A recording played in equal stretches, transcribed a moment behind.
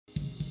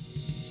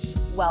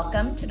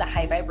Welcome to the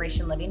High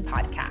Vibration Living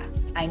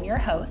Podcast. I'm your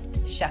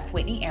host, Chef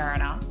Whitney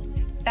Aronoff,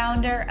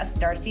 founder of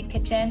Starseed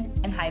Kitchen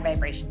and High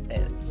Vibration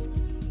Foods.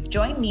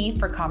 Join me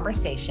for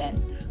conversation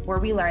where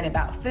we learn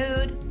about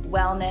food,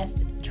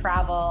 wellness,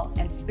 travel,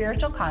 and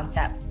spiritual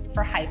concepts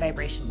for high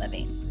vibration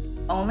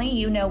living. Only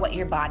you know what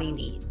your body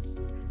needs.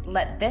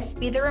 Let this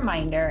be the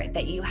reminder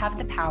that you have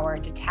the power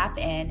to tap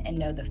in and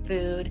know the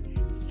food,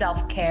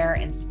 self-care,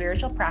 and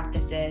spiritual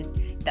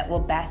practices that will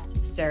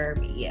best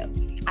serve you.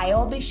 I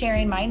will be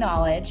sharing my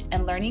knowledge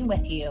and learning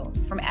with you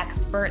from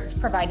experts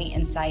providing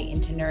insight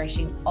into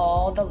nourishing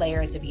all the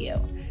layers of you,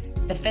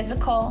 the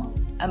physical,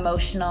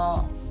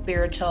 emotional,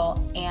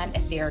 spiritual, and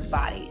etheric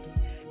bodies,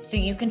 so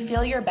you can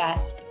feel your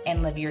best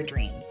and live your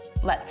dreams.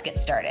 Let's get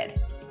started.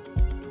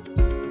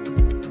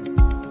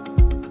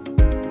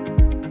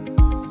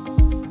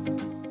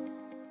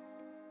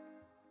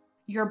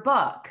 Your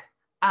book,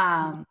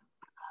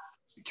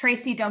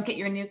 Tracy, Don't Get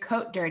Your New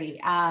Coat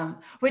Dirty,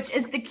 which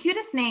is the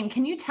cutest name.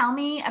 Can you tell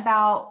me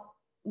about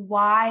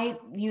why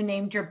you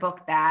named your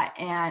book that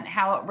and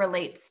how it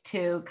relates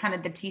to kind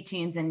of the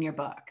teachings in your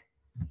book?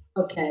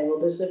 Okay, well,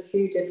 there's a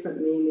few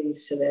different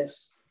meanings to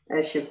this,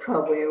 as you're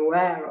probably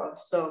aware of.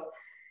 So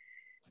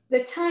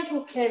the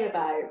title came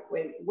about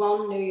with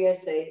one New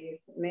Year's Eve.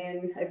 Me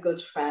and a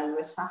good friend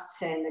were sat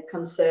in a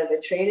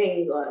conservatory in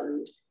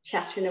England,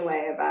 chatting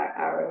away about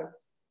our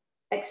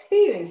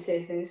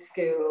experiences in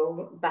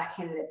school back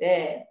in the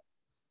day.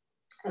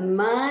 And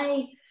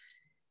my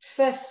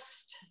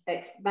first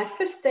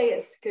day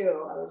at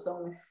school, I was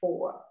only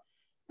 4.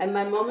 And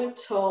my mum had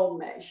told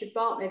me, she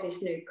bought me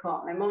this new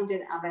coat. My mum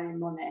didn't have any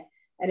money.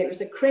 And it was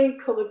a cream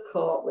coloured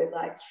coat with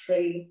like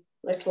 3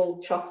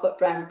 little chocolate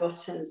brown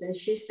buttons. And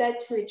she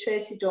said to me,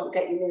 Tracy, don't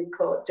get your new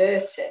coat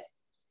dirty,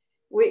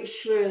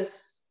 which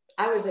was,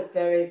 I was a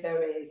very,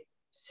 very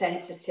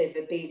sensitive,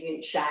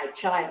 obedient, shy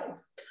child.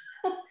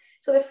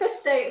 So the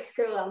first day at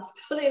school, I'm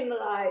stood in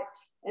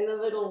the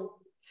little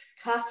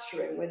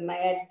classroom with my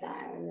head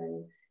down,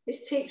 and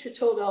this teacher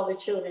told all the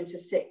children to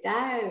sit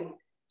down.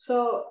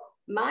 So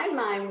my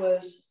mind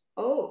was,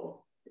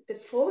 oh, the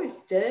floor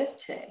is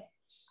dirty.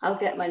 I'll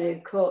get my new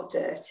coat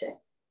dirty.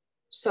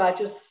 So I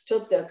just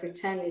stood there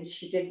pretending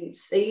she didn't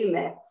see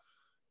me.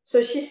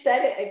 So she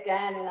said it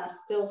again, and I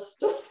still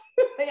stood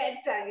with my head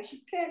down.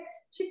 She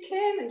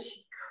came and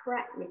she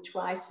cracked me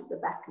twice at the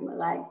back of my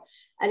legs.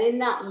 And in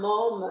that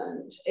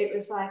moment, it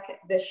was like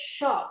the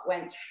shock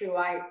went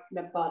throughout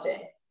my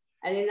body.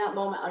 And in that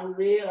moment, I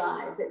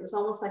realized it was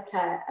almost like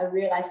I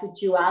realized the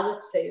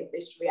duality of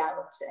this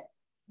reality.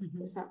 Mm-hmm.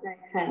 Does that make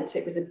sense?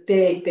 It was a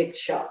big, big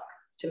shock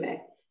to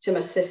me, to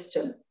my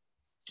system.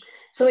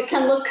 So we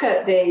can look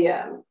at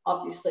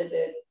obviously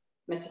the,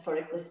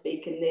 metaphorically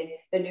speaking,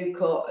 the new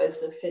coat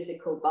as a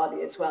physical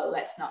body as well.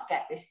 Let's not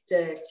get this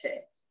dirty.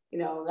 You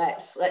know,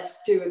 let's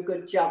do a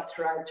good job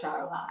throughout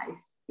our life.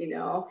 You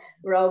know,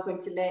 we're all going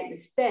to make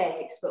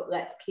mistakes, but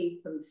let's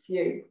keep them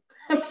few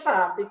and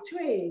far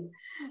between.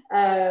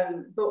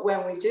 But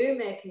when we do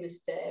make a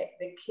mistake,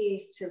 the key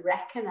is to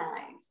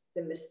recognize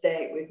the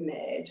mistake we've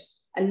made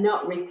and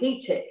not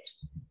repeat it.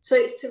 So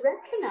it's to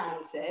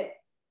recognize it,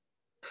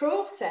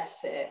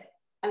 process it,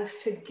 and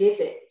forgive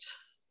it.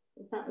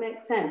 Does that make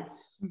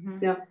sense?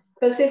 Mm-hmm. You know,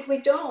 because if we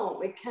don't,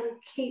 we can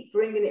keep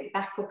bringing it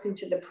back up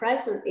into the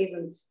present,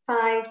 even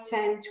 5,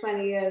 10,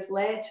 20 years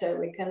later.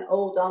 We can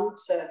hold on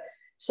to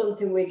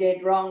something we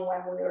did wrong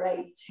when we were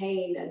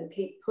 18 and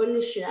keep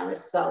punishing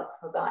ourselves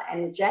for that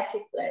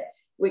energetically,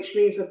 which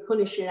means we're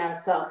punishing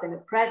ourselves in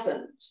the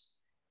present,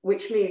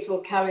 which means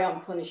we'll carry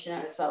on punishing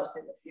ourselves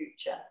in the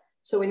future.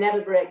 So we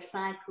never break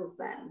cycles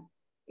then.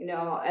 You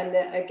know, and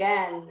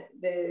again,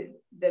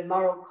 the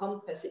moral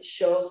compass, it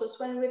shows us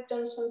when we've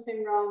done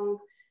something wrong,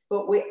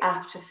 but we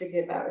have to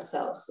forgive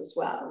ourselves as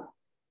well.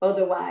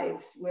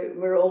 Otherwise,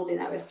 we're holding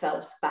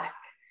ourselves back.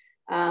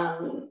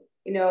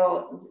 You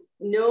know,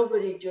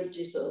 nobody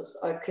judges us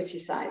or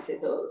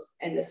criticizes us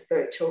in the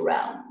spiritual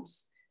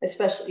realms,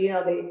 especially, you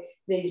know,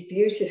 these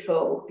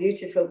beautiful,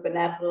 beautiful,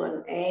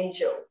 benevolent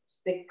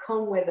angels. They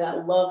come with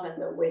their love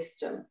and their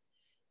wisdom,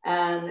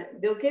 and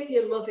they'll give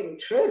you loving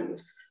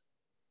truth.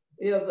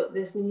 You know, but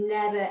there's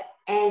never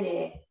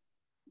any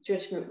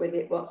judgment with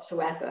it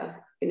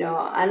whatsoever, you know.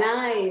 And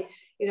I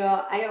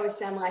always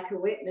say I'm like a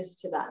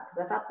witness to that,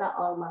 because I've had that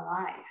all my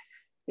life,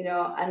 you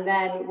know. And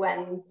then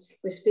when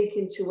we're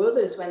speaking to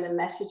others, when the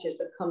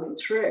messages are coming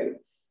through,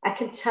 I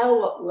can tell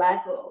what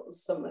level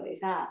somebody's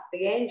at.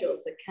 The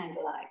angels are kind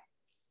of like,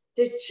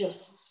 they're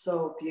just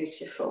so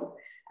beautiful.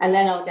 And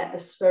then I'll get the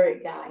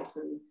spirit guides,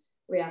 and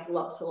we have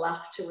lots of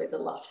laughter with a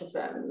lot of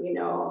them, you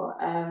know.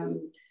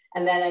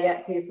 And then I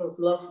get people's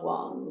loved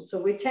ones.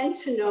 So we tend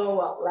to know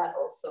what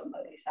level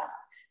somebody's at.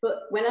 But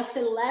when I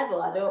say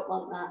level, I don't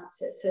want that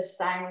to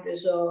sound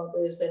as though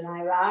there's an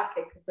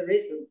hierarchy, because there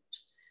isn't.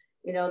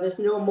 You know, there's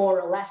no more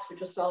or less. We're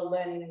just all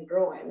learning and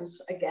growing.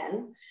 So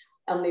again,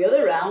 on the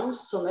other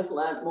realms, some have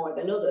learned more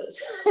than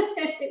others.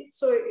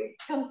 So it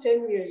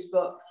continues.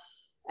 But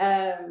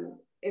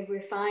if we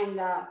find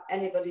that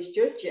anybody's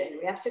judging,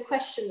 we have to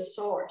question the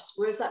source.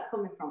 Where's that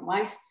coming from?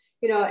 Why?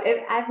 You know,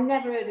 I've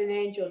never heard an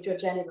angel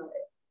judge anybody.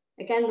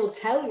 Again, they'll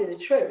tell you the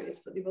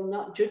truth, but they will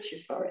not judge you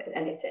for it,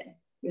 anything,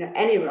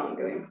 any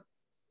wrongdoing.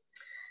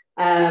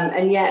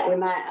 And yet we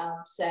might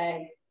have,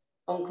 say,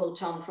 Uncle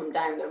Tom from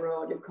down the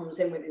road who comes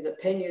in with his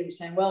opinion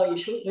saying, well, you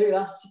shouldn't do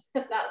that.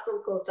 That's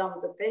Uncle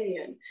Tom's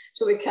opinion.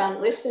 So we can't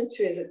listen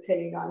to his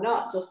opinion or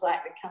not, just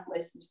like we can't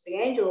listen to the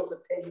angel's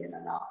opinion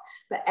or not.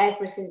 But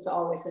everything's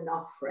always an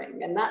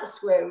offering. And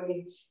that's where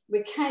we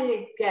kind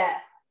of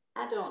get,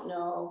 I don't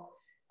know,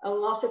 a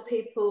lot of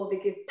people, they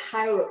give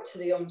power up to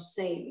the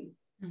unseen.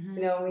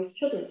 Mm-hmm. We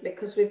shouldn't,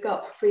 because we've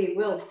got free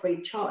will,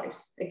 free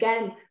choice.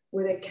 Again,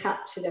 we're the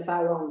captain of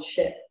our own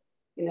ship.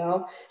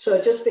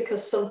 So just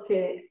because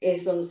something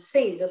is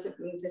unseen doesn't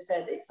mean to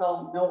say that it's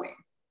all knowing.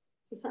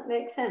 Does that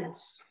make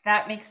sense?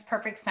 That makes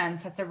perfect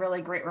sense. That's a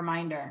really great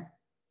reminder.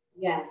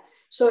 Yeah.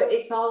 So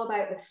it's all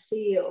about the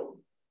feel.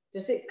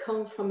 Does it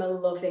come from a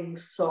loving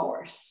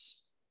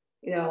source?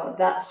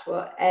 That's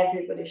what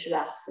everybody should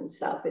ask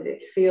themselves. If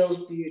it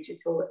feels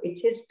beautiful,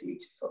 it is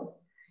beautiful.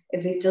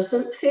 If it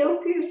doesn't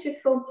feel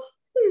beautiful,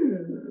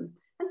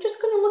 I'm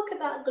just going to look at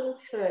that a little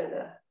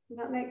further. Does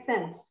that make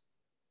sense?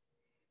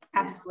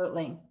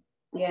 Absolutely.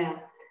 Yeah.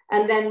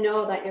 And then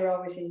know that you're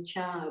always in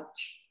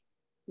charge,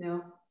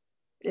 And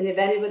if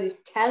anybody's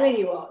telling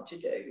you what to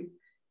do,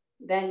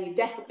 then you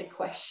definitely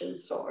question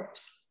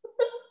source.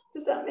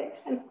 Does that make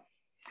sense?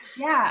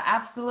 Yeah,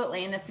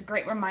 absolutely. And it's a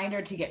great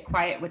reminder to get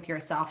quiet with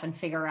yourself and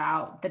figure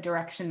out the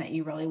direction that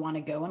you really want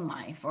to go in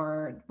life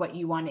or what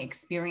you want to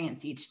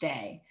experience each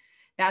day.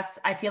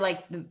 I feel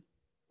like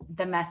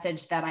the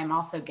message that I'm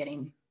also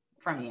getting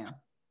from you.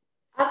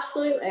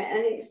 Absolutely.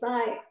 And it's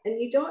like,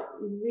 and you don't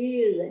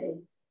really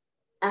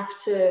have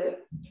to,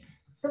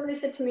 somebody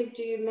said to me,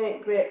 do you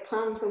make great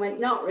plans? I went,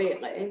 not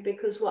really,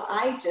 because what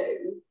I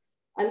do,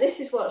 and this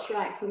is what's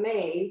right for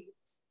me,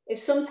 if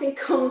something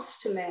comes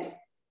to me,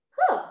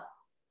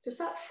 does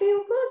that feel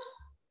good?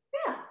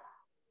 Yeah,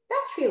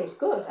 that feels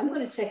good. I'm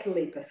going to take a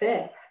leap of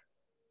faith.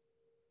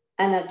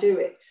 And I do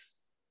it.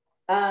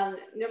 And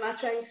no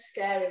matter how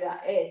scary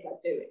that is, I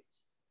do it.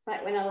 It's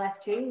like when I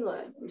left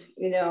England,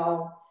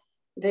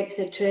 Vic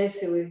said,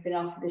 Tracy, we've been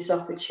offered this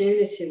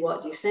opportunity.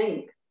 What do you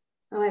think?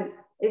 I went,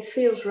 it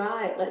feels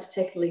right. Let's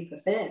take a leap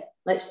of faith.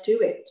 Let's do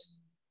it.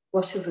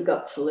 What have we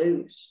got to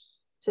lose?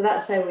 So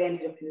that's how we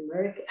ended up in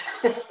America.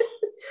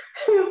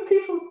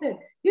 People said,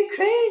 you're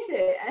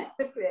crazy.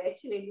 I'm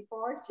creating in your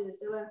 40s.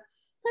 So,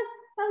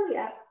 oh,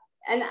 yeah.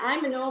 And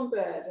I'm an own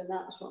bird, and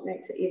that's what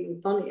makes it even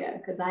funnier,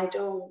 because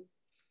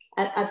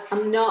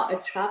I'm not a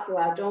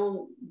traveler. I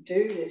don't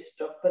do this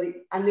stuff, but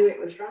I knew it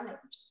was right.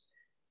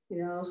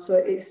 So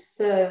it's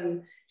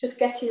just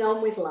getting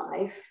on with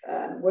life,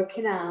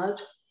 working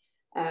hard,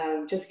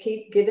 just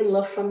keep giving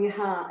love from your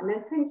heart, and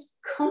then things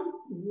come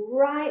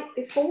right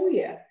before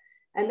you,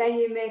 and then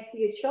you make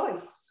your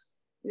choice.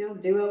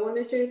 Do I want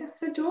to do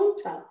that or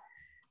don't I?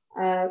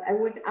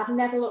 I've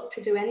never looked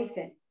to do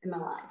anything in my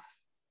life.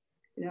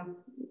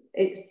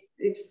 It's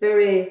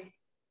very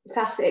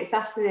fascinating. It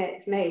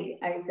fascinates me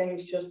how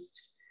things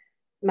just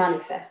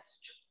manifest.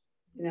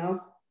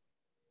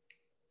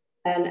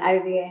 And how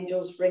the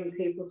angels bring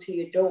people to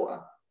your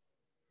door,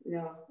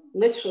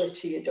 literally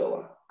to your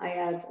door. I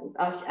had,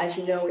 as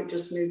you know, we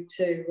just moved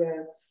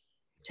to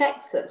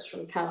Texas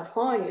from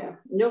California.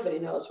 Nobody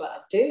knows what I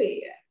do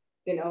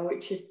here,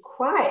 which is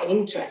quite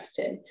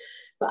interesting.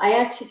 But I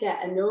had to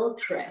get a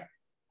notary.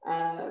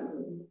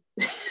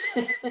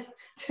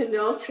 The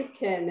notary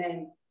came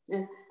in,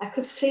 and I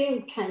could see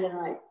him kind of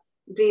like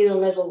being a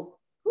little,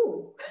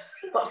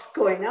 what's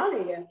going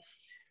on here?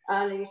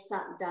 And he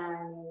sat down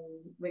and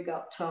we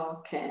got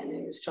talking.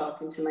 He was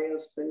talking to my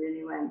husband, and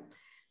he went,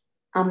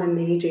 I'm a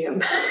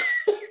medium.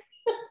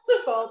 So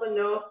all the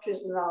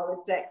notaries and all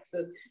the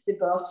Texas, they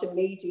brought a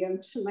medium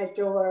to my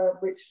door,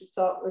 which we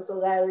thought was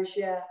hilarious.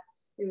 Yeah,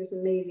 he was a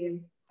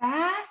medium.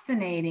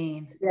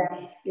 Fascinating.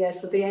 Yeah.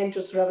 So the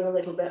angels were having a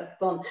little bit of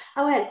fun.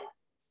 I went,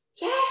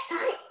 yes,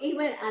 he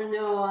went, I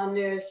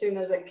knew as soon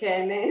as I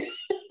came in.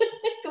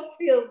 I could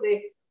feel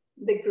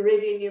the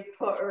gridding you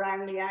put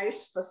around the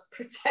house for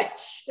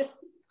protection.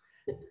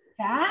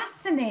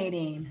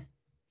 Fascinating.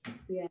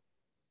 Yeah,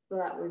 so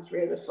that was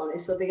really funny.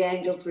 So the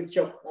angels were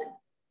chuckling.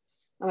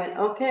 I went,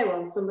 okay,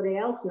 well, somebody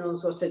else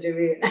knows what to do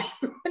here now.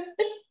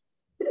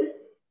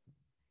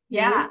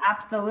 Yeah,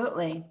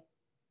 absolutely.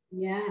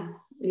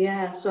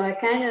 Yeah. So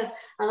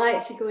I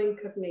like to go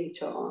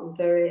incognito. I'm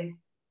very,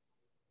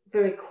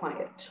 very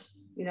quiet.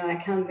 I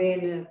can be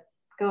in a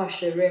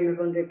room of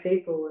 100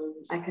 people, and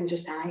I can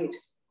just hide.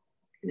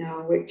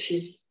 Which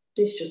is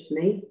just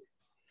me.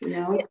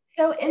 It's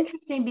so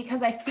interesting,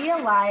 because I feel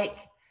like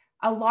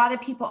a lot of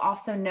people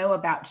also know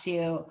about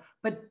you,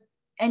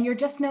 and you're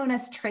just known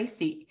as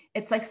Tracy.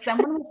 It's like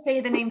someone will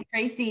say the name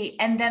Tracy,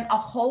 and then a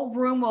whole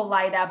room will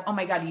light up. Oh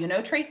my God, you know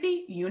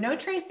Tracy? You know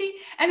Tracy?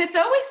 And it's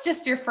always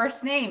just your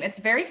first name. It's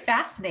very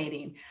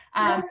fascinating.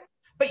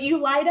 But you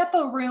light up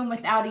a room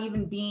without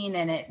even being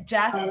in it,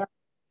 just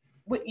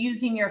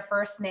using your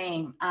first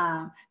name.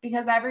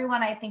 Because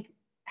everyone, I think,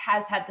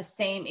 has had the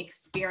same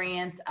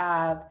experience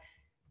of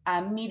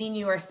meeting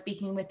you or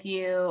speaking with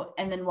you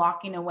and then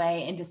walking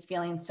away and just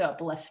feeling so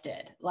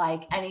uplifted,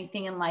 like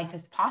anything in life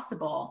is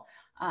possible.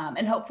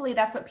 And hopefully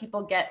that's what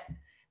people get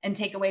and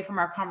take away from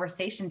our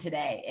conversation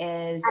today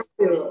is,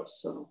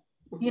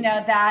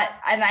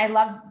 that, and I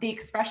love the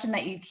expression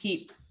that you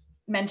keep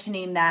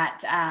mentioning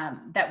that,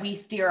 that we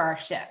steer our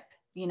ship,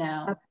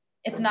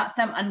 it's not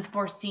some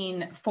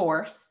unforeseen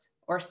force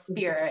or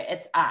spirit,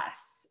 it's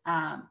us.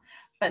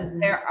 But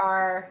there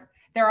are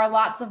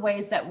lots of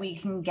ways that we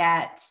can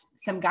get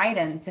some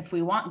guidance if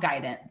we want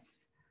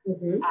guidance.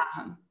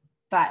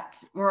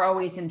 But we're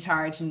always in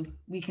charge, and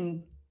we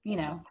can,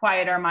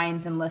 quiet our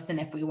minds and listen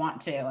if we want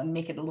to, and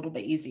make it a little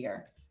bit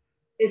easier.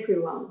 If we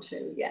want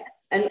to,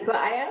 yes. But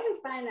I always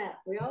find that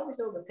we always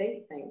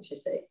overthink things, you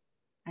see.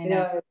 I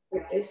know.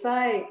 It's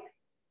like,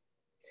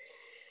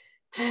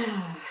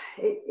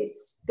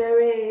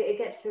 it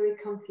gets very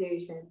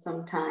confusing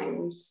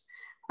sometimes.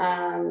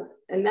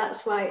 And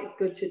that's why it's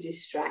good to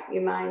distract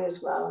your mind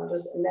as well.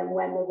 And then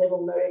when the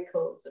little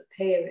miracles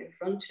appear in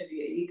front of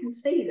you, you can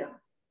see them.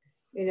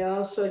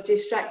 So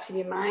distracting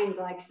your mind,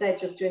 like I said,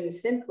 just doing the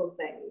simple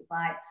things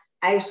like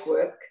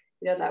housework,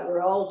 that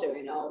we're all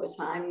doing all the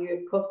time.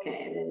 You're cooking,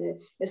 and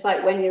it's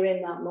like when you're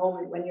in that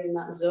moment, when you're in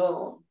that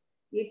zone,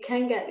 you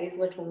can get these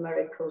little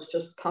miracles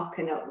just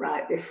popping up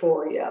right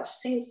before you. I've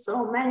seen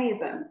so many of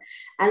them.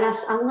 And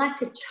I'm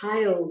like a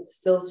child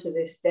still to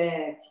this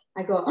day.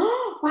 I go,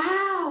 oh,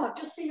 wow, I've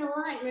just seen a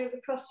light move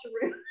across the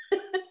room.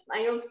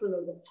 My husband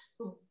will go,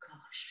 oh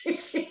gosh, here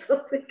she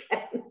goes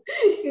again.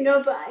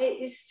 But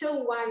it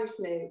still wows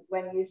me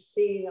when you're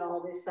seeing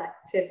all this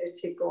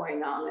activity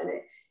going on. And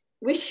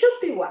we should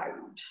be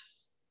wowed,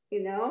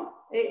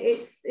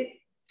 It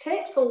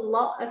takes a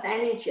lot of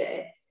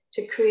energy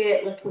to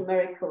create little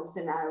miracles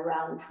in our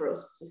round for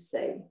us to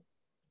see.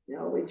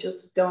 We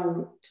just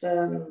don't,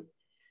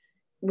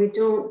 we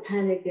don't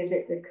kind of give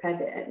it the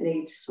credit it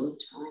needs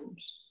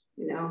sometimes.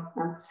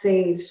 I've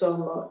seen so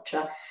much.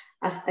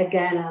 I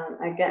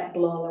get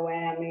blown away.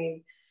 I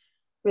mean,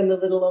 when the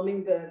little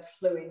hummingbird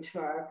flew into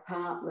our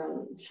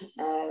apartment,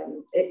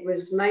 it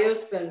was my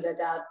husband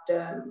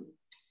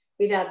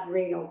he'd had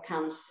renal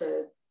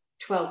cancer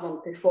 12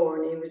 months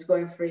before, and he was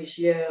going for his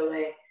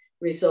yearly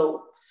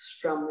results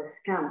from the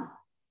scan.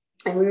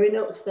 And we were in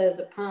an upstairs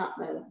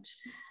apartment,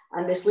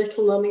 and this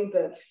little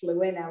hummingbird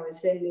flew in. I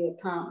was in the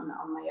apartment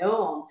on my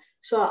own.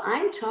 So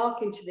I'm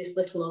talking to this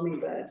little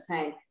hummingbird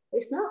saying,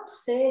 it's not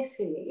safe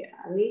in here.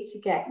 I need to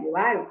get you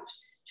out.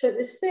 So at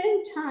the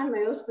same time,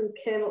 my husband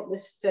came up the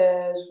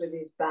stairs with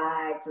his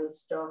bags and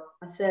stuff.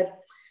 I said,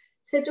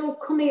 oh,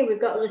 come here, we've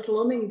got a little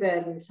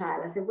hummingbird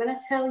inside. I said, when I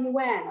tell you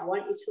when, I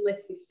want you to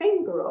lift your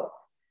finger up,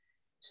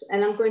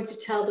 and I'm going to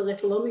tell the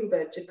little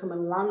hummingbird to come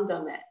and land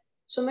on it.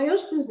 So my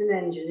husband's an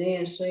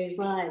engineer, so he's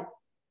like,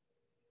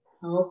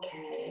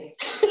 okay.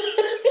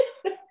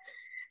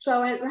 So I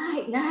went,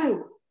 right,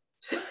 now.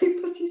 So he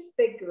put his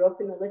finger up,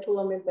 and the little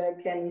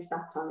hummingbird came and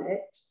sat on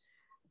it.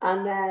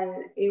 And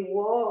then he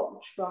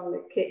walked from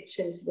the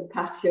kitchen to the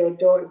patio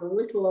doors. The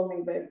little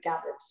hummingbird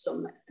gathered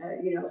some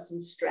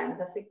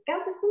strength. I said,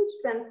 gather some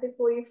strength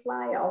before you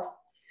fly off.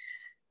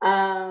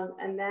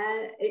 And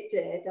then it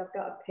did. I've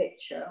got a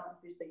picture.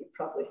 Obviously, you've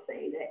probably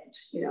seen it,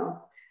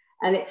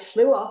 And it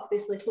flew off,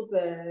 this little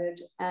bird.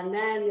 And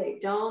then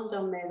it dawned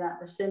on me that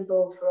the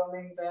symbol for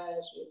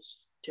hummingbirds was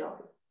joy.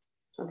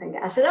 So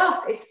I said,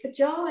 oh, it's for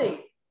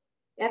joy.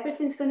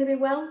 Everything's going to be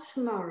well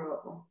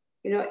tomorrow.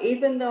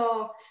 Even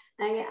though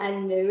I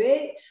knew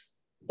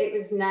it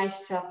was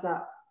nice to have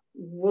that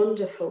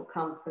wonderful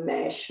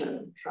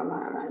confirmation from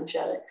our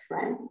angelic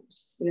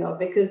friends,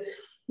 because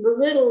the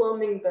little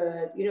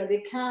hummingbird,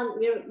 they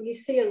can't, you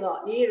hear a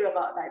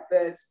lot about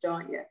birds,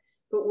 don't you?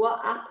 But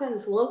what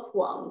happens, loved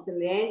ones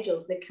and the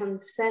angels, they can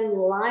send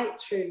light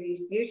through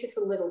these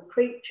beautiful little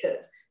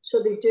creatures.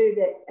 So they do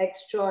the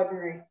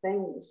extraordinary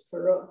things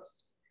for us.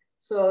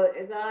 So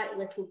they're like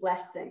little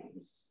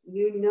blessings.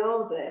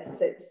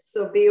 This.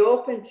 So be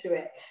open to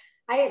it.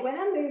 When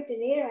I moved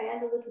in here, I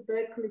had a little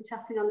bird coming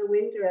tapping on the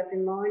window every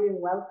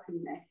morning,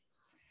 welcoming me.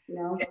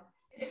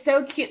 It's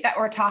so cute that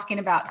we're talking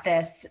about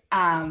this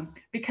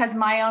because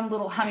my own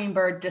little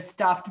hummingbird just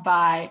stopped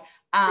by.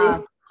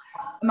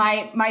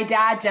 My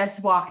dad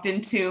just walked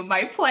into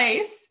my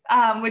place,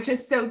 which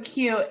is so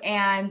cute.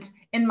 And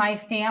in my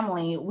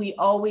family, we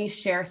always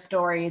share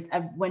stories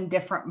of when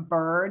different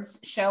birds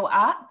show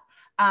up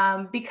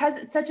because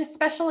it's such a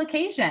special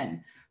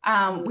occasion.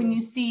 When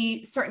you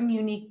see certain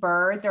unique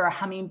birds or a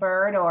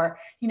hummingbird, or,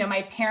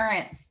 my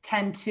parents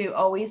tend to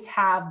always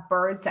have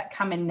birds that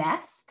come and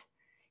nest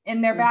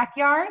in their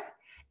backyard,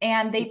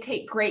 and they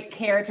take great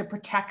care to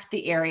protect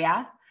the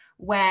area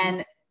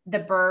when the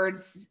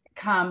birds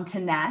come to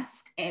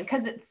nest,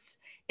 because it's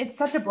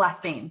such a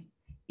blessing.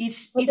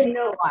 Each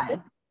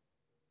one.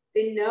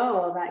 They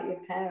know that your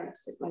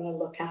parents are going to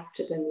look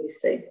after them, you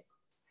see.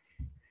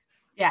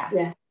 Yes.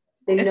 Yeah.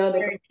 They know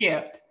they're very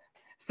cute.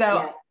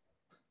 So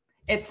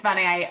it's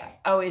funny. I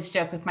always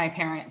joke with my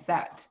parents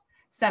that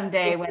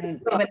someday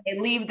when they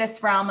leave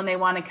this realm and they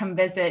want to come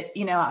visit,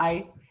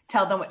 I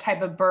tell them what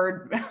type of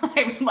bird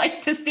I would like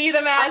to see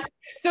them as.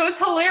 So it's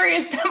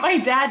hilarious that my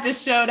dad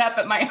just showed up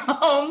at my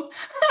home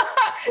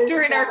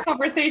during our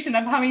conversation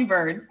of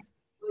hummingbirds.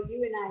 Well,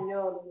 you and I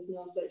know there's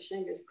no such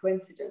thing as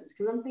coincidence,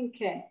 because I'm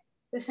thinking,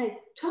 they're saying,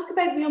 talk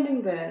about the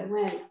hummingbird. I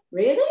went,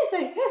 really? I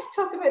went, yes,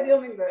 talk about the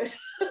hummingbird.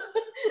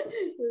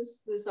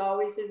 there's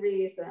always a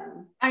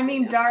reason. I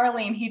mean,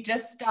 darling, he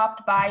just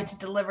stopped by to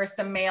deliver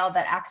some mail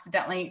that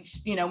accidentally,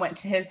 went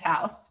to his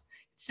house.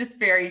 It's just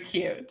very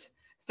cute.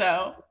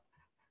 So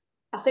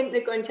I think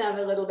they're going to have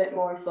a little bit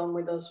more fun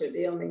with us with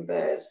the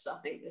hummingbirds. I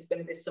think there's going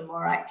to be some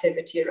more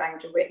activity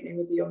around Whitney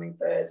with the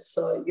hummingbirds.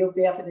 So you'll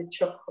be having a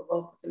chuckle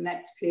over the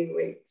next few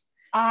weeks.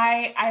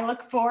 I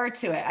look forward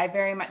to it. I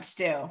very much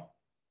do.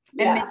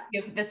 And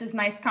this is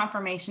nice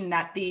confirmation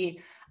that the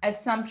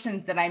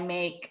assumptions that I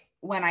make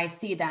when I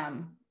see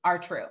them are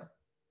true.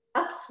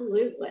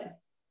 Absolutely.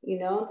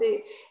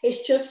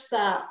 It's just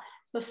that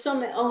for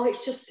some,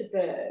 it's just a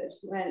bird.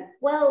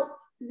 Well,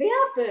 there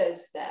are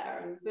birds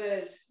there, and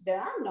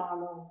there are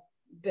normal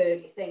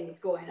birdie things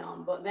going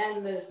on, but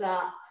then there's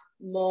that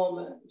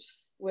moment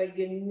where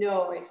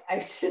it's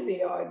out of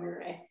the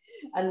ordinary,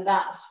 and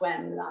that's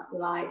when that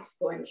light's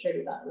going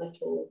through that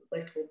little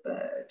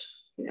bird.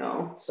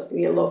 So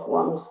your loved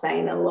ones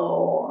saying hello,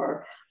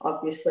 or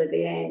obviously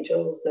the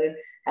angels are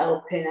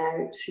helping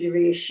out,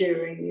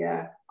 reassuring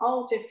you,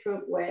 all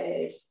different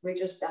ways. We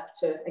just have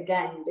to,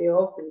 again, be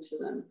open to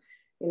them.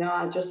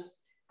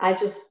 I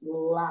just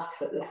laugh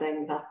at the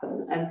things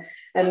happen.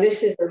 And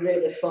this is a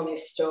really funny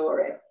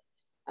story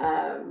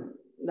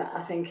that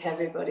I think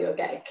everybody will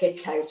get a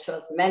kick out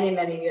of. Many,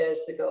 many years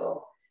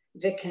ago,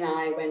 Vic and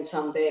I went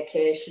on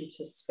vacation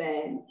to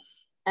Spain.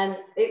 And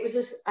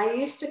I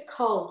used to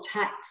call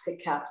taxi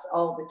cabs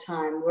all the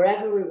time,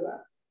 wherever we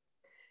were.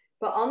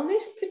 But on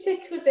this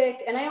particular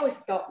vacation, and I always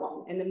got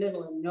one in the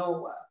middle of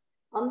nowhere.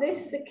 On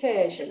this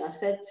occasion, I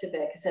said to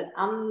Vic,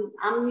 I'm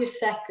your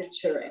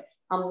secretary.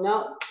 I'm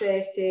not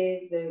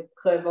Tracy, the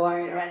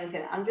clairvoyant or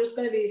anything. I'm just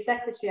going to be your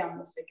secretary on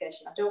this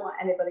vacation. I don't want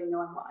anybody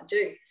knowing what I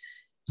do.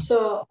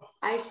 So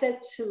I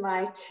said to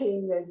my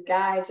team of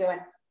guys, I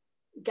went,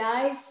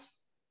 guys,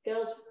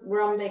 girls,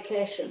 we're on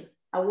vacation.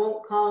 I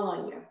won't call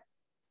on you.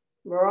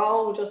 We're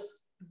all just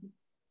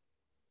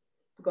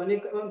going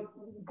to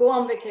go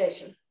on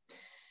vacation.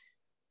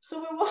 So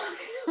we're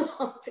walking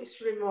along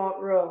this remote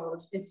road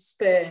in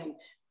Spain,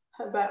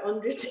 about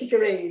 100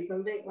 degrees,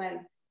 and Vic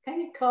went, can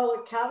you call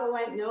a cab? I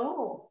went,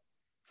 no.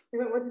 He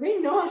went, what do you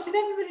mean, no? I said,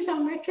 everybody's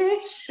on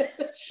vacation.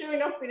 Sure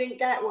enough, we didn't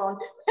get one.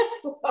 We had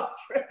to walk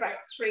for about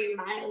 3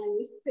 miles in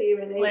this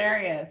series.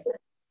 Hilarious.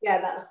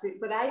 Yeah, that's it.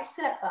 But I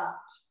said that.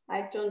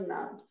 I've done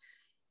that.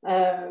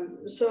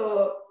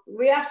 So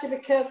we have to be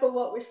careful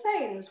what we're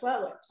saying as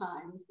well at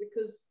times,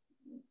 because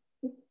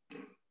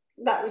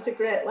that was a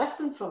great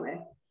lesson for me.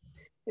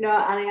 And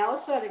I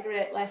also had a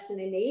great lesson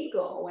in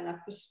ego when I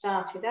first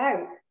started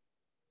out,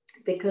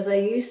 because I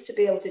used to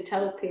be able to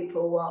tell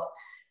people what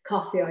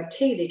coffee or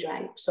tea they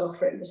drank. So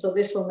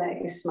this will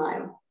make you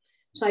smile.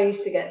 So I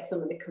used to get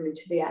somebody coming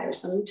to the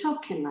house. I'm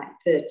talking like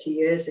 30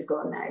 years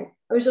ago now.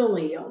 I was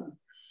only young.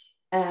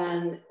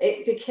 And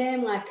it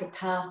became like a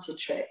party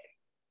trick.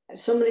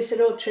 Somebody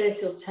said, oh,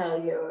 Tracy will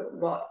tell you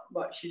what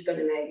she's going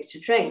to make you to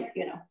drink,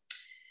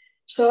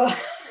 So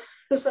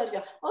I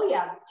go, oh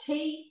yeah,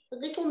 tea, a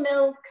little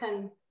milk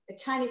and a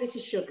tiny bit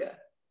of sugar.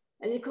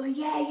 And you go,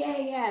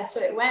 yeah.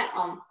 So it went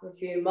on for a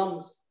few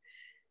months.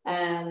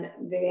 And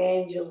the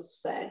angels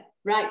said,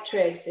 right,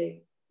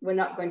 Tracy, we're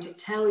not going to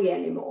tell you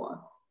anymore.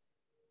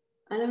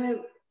 And I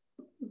went,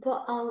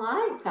 but I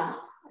like that.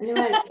 And he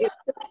went,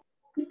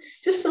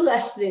 it's just a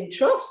lesson in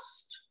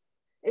trust.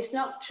 It's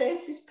not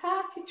Tracy's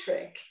party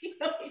trick.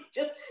 It's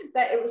just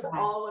that it was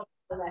all about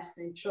a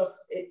lesson in trust.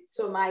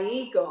 So my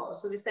ego,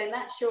 so they're saying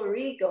that's your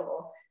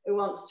ego who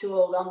wants to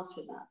hold on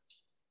to that.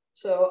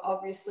 So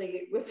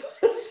obviously we're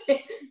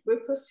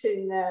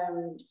putting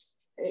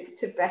it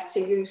to better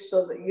use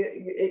so that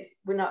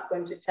we're not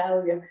going to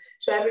tell you.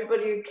 So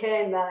everybody who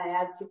came, then I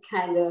had to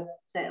kind of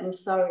say, I'm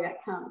sorry, I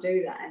can't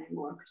do that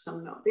anymore because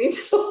I'm not being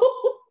told.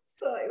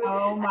 So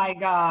oh my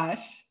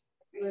gosh.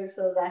 It was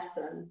a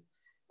lesson.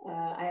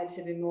 I had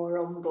to be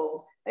more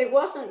humble. It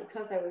wasn't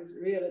because I was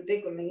really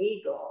big with my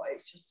ego.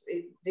 It's just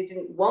they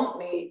didn't want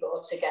my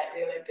ego to get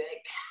really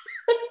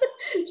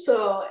big.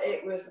 So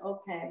it was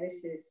okay.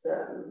 This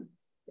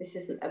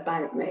isn't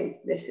about me.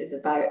 This is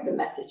about the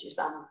messages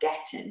I'm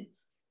getting.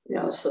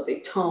 So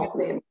they taught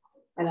me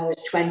when I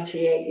was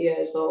 28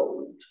 years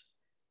old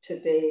to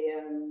be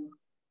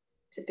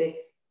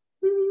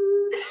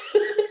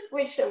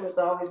which I was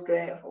always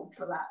grateful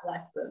for that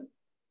lesson.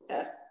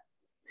 Yeah.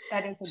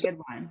 That is a good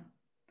one.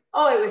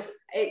 Oh,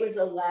 it was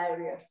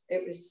hilarious.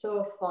 It was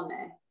so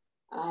funny.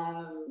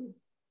 I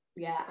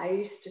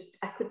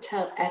could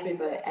tell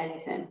everybody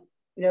anything,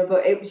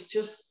 but it was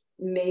just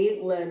me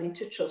learning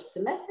to trust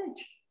the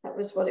message. That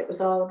was what it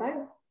was all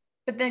about.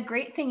 But the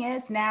great thing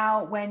is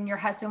now when your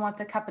husband wants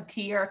a cup of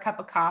tea or a cup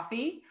of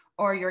coffee,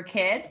 or your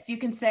kids, you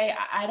can say,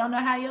 I don't know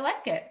how you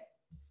like it.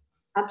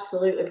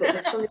 Absolutely. But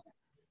the funny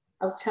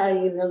I'll tell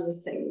you another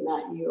thing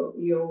that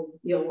you'll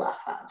laugh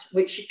at,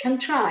 which you can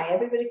try.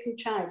 Everybody can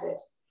try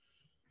this.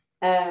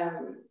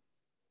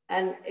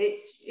 And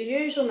it's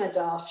usually my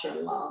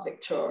daughter-in-law,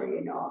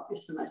 Victoria,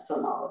 obviously my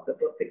son Oliver,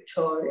 but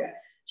Victoria.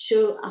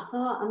 I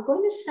thought, I'm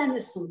going to send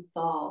her some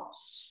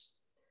thoughts.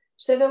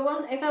 So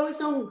if I was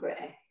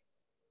hungry,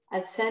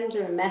 I'd send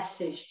her a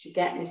message to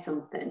get me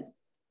something.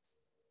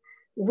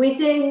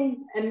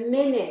 Within a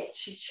minute,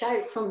 she'd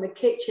shout from the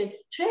kitchen,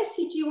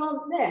 Tracy, do you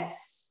want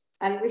this?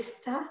 And I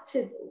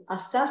started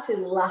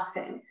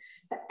laughing.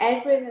 But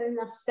everything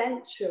I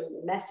sent her in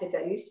the message,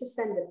 I used to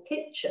send her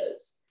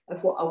pictures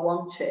of what I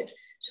wanted.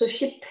 So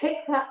she'd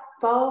pick that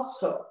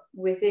thought up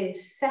within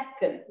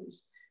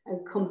seconds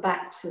and come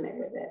back to me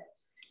with it.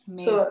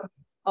 Amazing. So,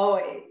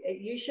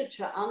 you should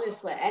try,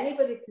 honestly,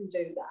 anybody can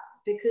do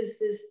that because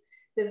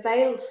the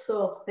veil's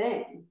so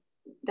thin.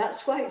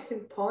 That's why it's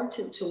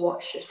important to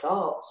watch your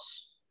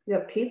thoughts.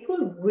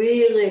 People are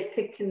really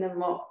picking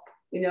them up,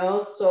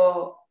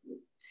 so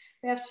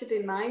we have to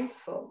be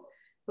mindful.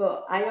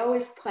 But I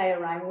always play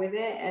around with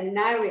it. And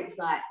now it's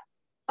like,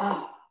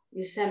 oh,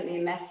 you sent me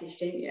a message,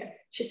 didn't you?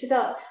 She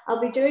said, I'll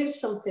be doing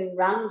something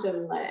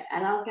randomly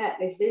and I'll get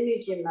this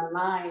image in my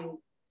mind.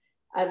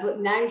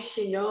 But now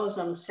she knows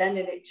I'm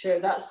sending it to her.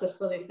 That's the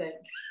funny thing.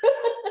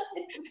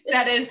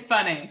 That is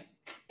funny.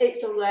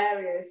 It's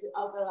hilarious.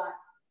 I'll be like,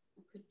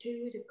 I could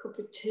do with a cup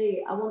of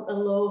tea. I want the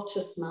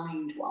lotus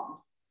mind one.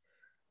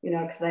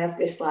 Because I have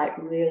this like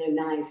really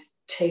nice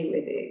tea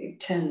with it.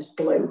 It turns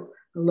blue.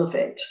 I love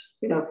it,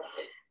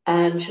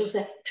 And she'll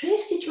say,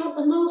 Tracy, do you want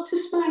the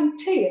lotus mind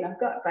tea? And I've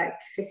got about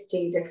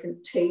 15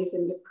 different teas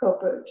in the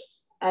cupboard.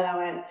 And I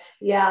went,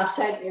 yeah, I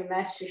sent you a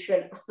message. She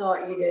went, I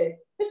thought you did.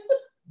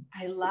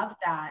 I love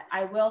that.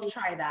 I will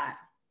try that.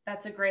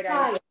 That's a great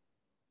idea.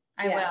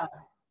 I will.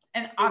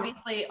 And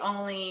obviously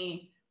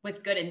only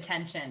with good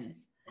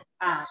intentions.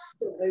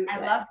 Absolutely. I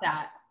love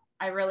that.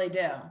 I really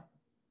do.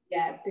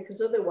 Yeah,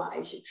 because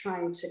otherwise you're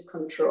trying to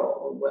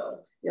control.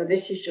 Well,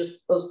 this is just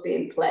us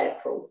being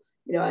playful.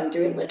 And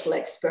doing little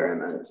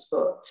experiments,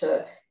 but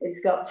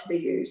it's got to be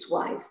used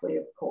wisely,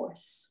 of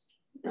course.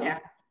 Yeah.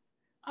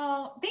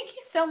 Oh, thank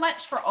you so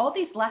much for all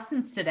these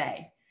lessons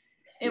today.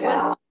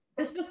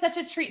 This was such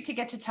a treat to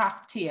get to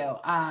talk to you.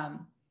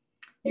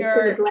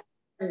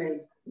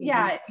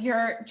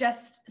 You're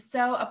just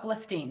so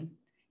uplifting.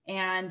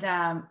 And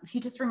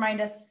you just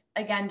remind us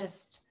again,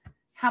 just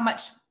how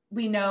much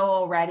we know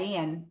already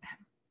and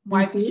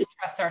why we should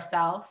trust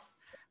ourselves.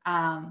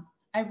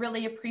 I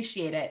really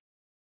appreciate it.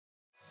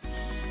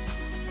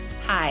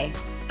 Hi,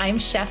 I'm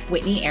Chef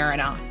Whitney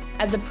Aronoff.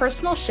 As a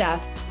personal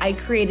chef, I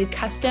created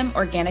custom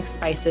organic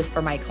spices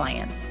for my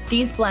clients.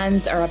 These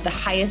blends are of the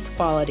highest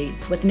quality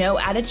with no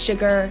added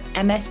sugar,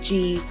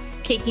 MSG,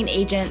 caking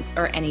agents,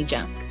 or any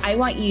junk. I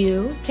want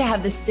you to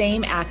have the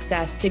same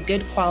access to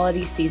good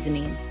quality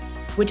seasonings,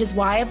 which is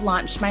why I've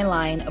launched my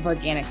line of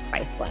organic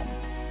spice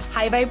blends.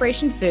 High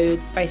Vibration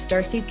Foods by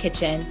Starseed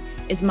Kitchen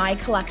is my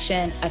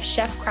collection of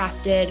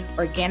chef-crafted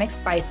organic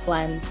spice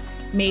blends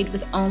made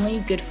with only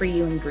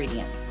good-for-you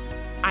ingredients.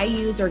 I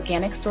use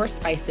organic source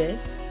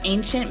spices,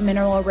 ancient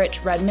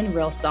mineral-rich Redmond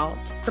real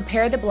salt,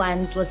 prepare the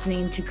blends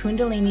listening to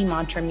Kundalini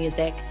mantra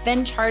music,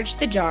 then charge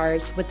the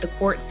jars with the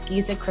quartz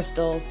Giza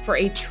crystals for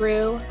a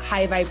true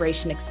high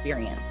vibration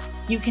experience.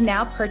 You can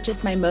now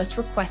purchase my most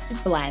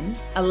requested blend,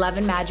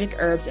 11 Magic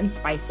Herbs and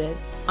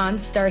Spices, on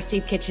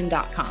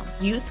starseedkitchen.com.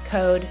 Use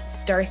code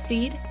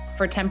STARSEED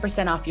for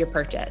 10% off your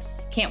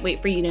purchase. Can't wait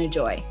for you to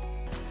enjoy.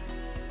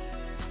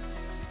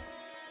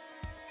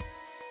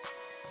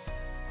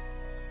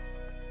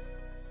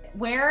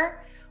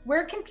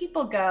 Where can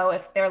people go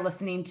if they're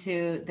listening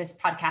to this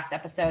podcast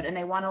episode and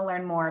they want to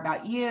learn more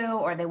about you,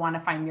 or they want to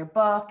find your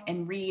book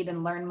and read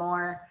and learn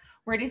more?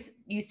 Where do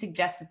you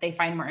suggest that they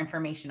find more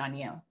information on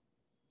you?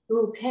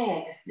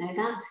 Okay, now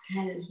that's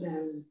kind of,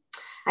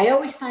 I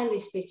always find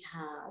this bit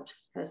hard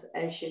because,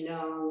 as you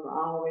know,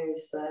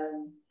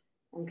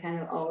 I'm kind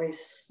of always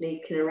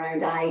sneaking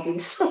around hiding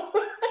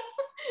somewhere.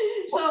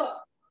 So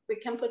we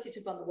can put it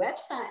up on the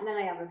website, and then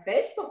I have a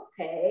Facebook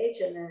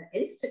page and an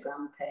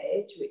Instagram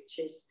page, which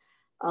is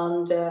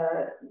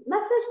under my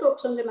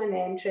Facebook's under my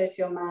name,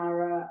 Tracy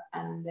O'Mara,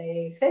 and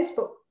the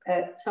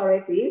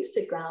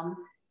Instagram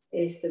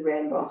is the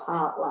Rainbow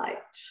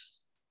Heartlight.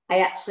 I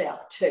actually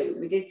have two.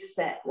 We did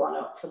set one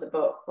up for the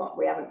book, but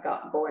we haven't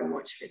got going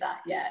much for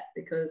that yet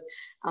because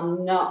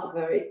I'm not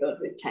very good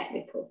with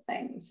technical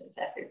things, as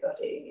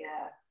everybody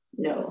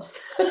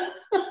knows.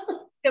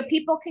 So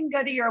people can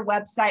go to your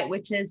website,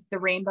 which is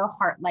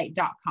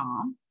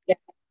therainbowheartlight.com. Yeah,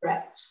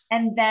 correct.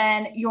 And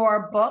then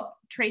your book,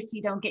 Tracy,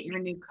 Don't Get Your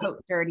New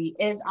Coat Dirty,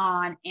 is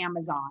on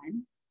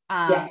Amazon.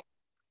 Yeah.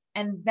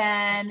 And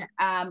then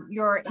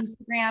your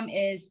Instagram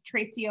is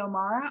Tracy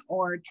O'Mara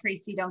or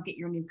Tracy Don't Get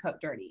Your New Coat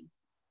Dirty.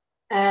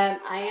 I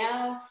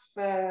have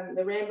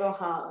the Rainbow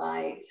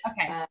Heartlight.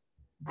 Okay.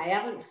 I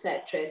haven't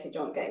set Tracy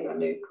Don't Get Your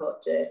New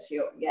Coat Dirty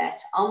up yet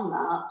on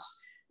that.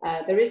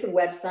 There is a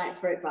website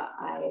for it, but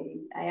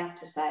I have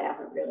to say I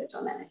haven't really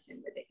done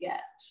anything with it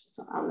yet.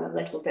 So I'm a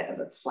little bit of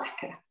a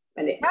slacker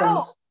when it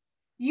comes.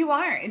 You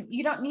aren't.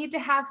 You don't need to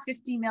have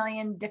 50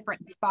 million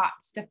different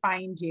spots to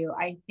find you.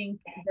 I think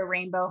the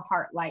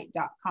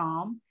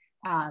rainbowheartlight.com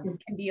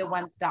can be a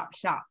one-stop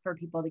shop for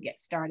people to get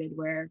started,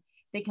 where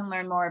they can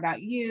learn more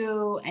about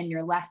you and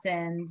your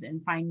lessons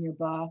and find your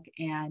book,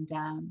 and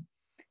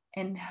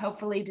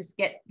hopefully just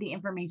get the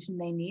information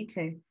they need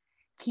to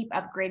keep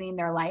upgrading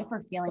their life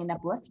or feeling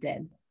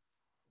uplifted.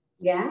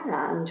 Yeah,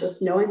 and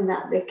just knowing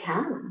that they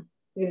can,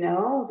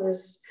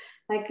 there's,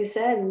 like you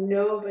said,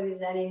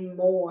 nobody's any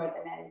more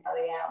than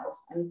anybody else.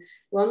 And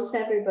once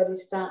everybody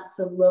starts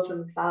to love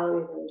and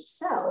value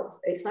themselves,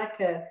 it's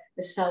like a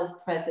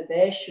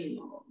self-preservation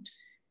mode.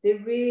 They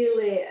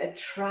really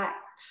attract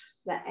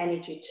that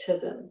energy to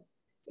them,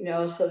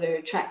 so they're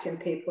attracting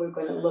people who are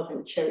going to love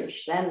and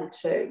cherish them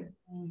too,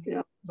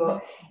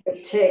 But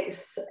it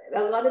takes,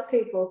 a lot of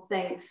people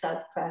think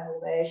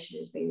self-preservation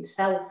is being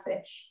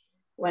selfish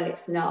when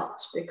it's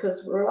not,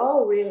 because we're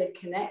all really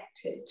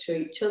connected to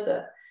each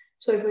other.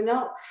 So if we're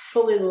not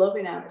fully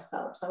loving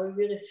ourselves, are we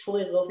really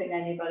fully loving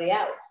anybody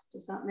else?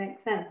 Does that make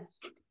sense?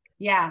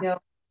 Yeah.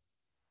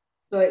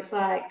 So it's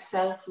like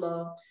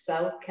self-love,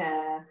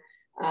 self-care,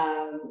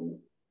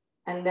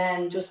 and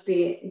then just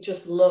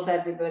love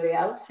everybody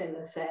else in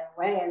the same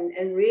way.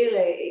 And really,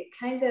 it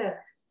kind of,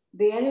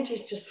 the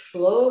energy just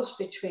flows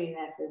between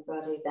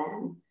everybody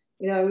then.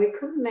 We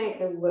could make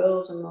the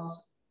world the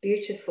most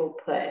beautiful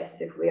place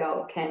if we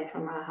all came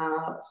from our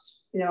hearts,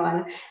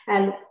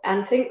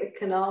 and think we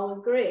can all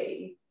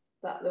agree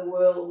that the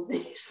world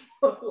needs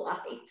more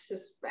light,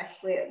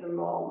 especially at the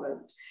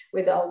moment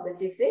with all the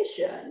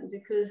division,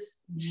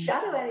 because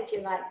shadow energy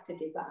likes to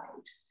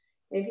divide.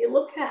 If you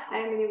look at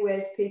how many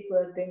ways people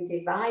have been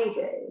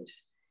divided,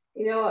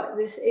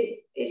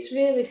 it's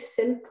really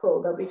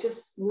simple that we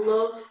just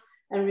love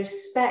and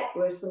respect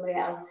where somebody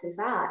else is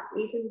at,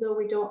 even though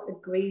we don't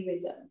agree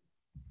with them.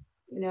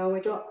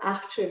 We don't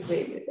have to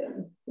agree with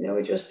them.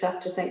 We just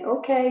have to think,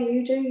 okay,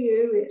 you do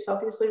you, it's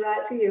obviously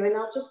right for you, and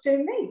I'll just do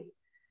me.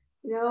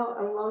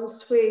 And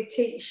once we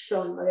teach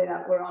somebody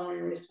that we're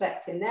honoring and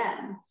respecting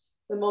them,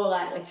 they're more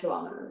likely to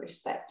honor and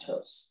respect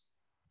us.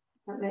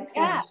 That makes sense?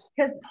 Yeah,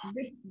 because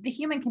the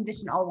human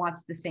condition all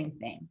wants the same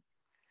thing.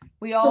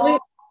 We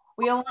all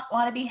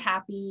want to be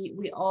happy.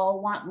 We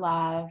all want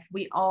love.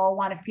 We all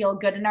want to feel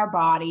good in our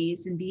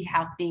bodies and be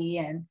healthy.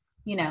 And,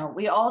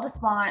 we all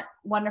just want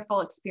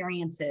wonderful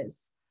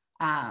experiences.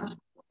 Yeah.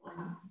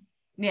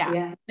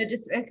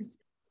 So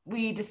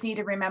we just need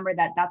to remember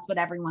that that's what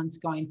everyone's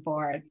going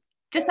for,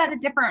 just at a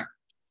different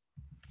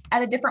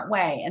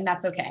way. And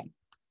that's okay.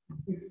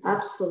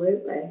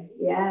 Absolutely.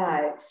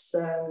 Yeah.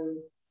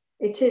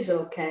 It is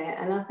okay.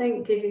 And I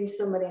think giving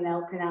somebody an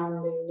helping hand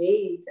who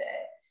needs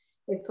it,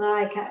 it's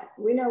like,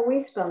 we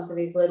sponsor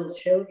these little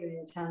children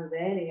in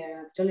Tanzania.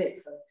 I've done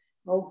it for,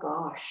 a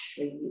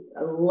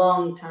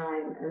long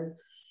time. And,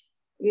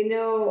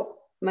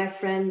 my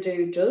friend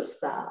who does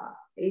that,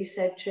 he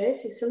said,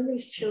 Tracy, some of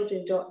these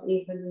children don't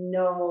even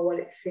know what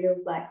it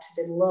feels like to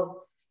be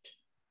loved.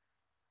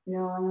 And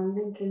I'm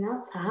thinking,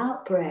 that's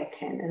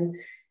heartbreaking. And,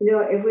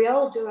 if we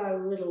all do our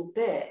little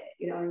bit,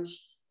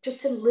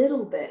 just a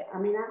little bit. I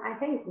mean, I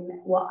think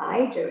what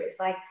I do, it's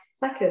like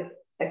a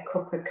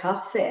cup of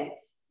coffee,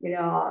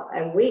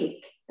 a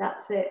week.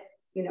 That's it,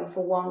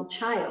 for one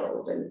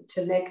child, and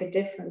to make a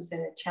difference in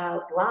a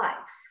child's life.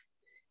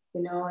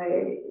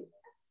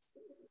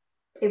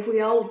 If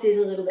we all did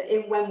a little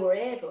bit, when we're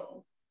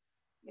able,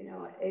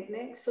 it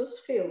makes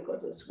us feel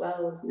good as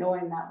well, as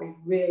knowing that we've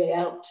really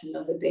helped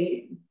another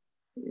being.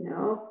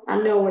 I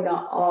know we're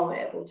not all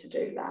able to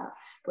do that,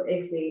 but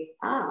if we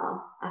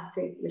are, I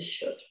think we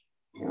should.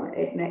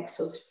 It makes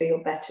us feel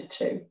better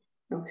too.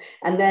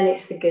 And then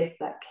it's the gift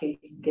that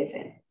keeps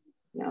giving.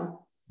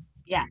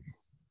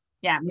 Yes.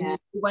 Yeah. When you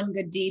do one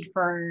good deed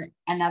for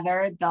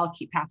another, they'll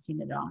keep passing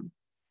it on.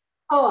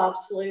 Oh,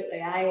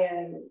 absolutely.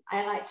 I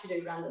like to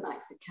do random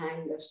acts of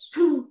kindness.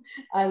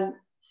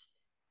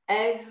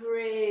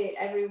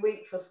 Every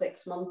week for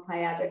 6 months, I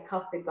had a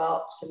coffee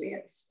bought to me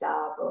at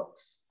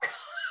Starbucks.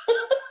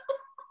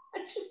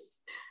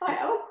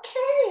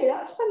 Okay,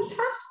 that's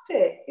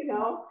fantastic,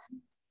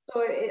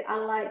 So I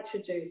like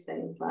to do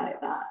things like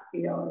that,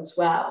 as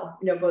well,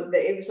 but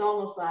it was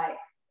almost like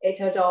it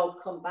had all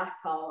come back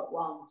all at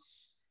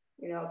once,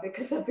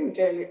 because I've been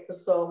doing it for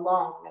so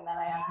long. And then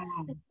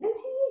how do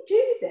you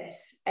do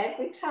this?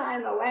 Every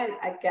time I went,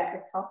 I'd get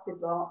a coffee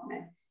bought me.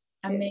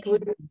 Amazing. It blew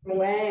me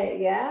away.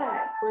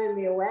 Yeah, it blew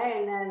me away.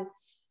 And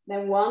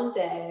then one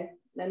day,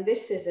 and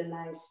this is a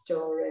nice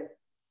story,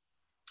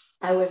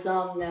 I was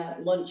on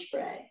lunch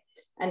break,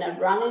 and I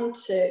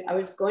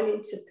was going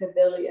into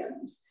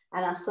Pavilions,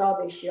 and I saw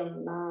this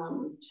young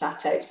man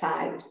sat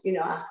outside,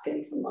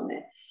 asking for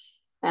money.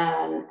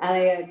 And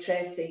I heard,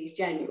 Tracy, he's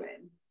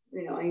genuine,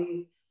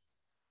 I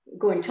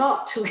go and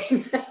talk to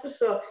him.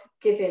 So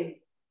give him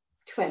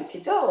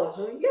 $20.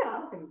 I'll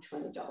give him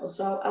 $20.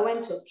 So I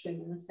went up to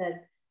him and I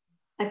said,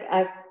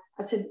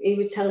 I said, he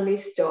was telling me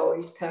his story.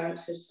 His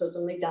parents had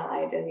suddenly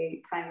died and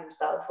he found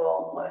himself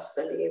homeless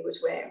and he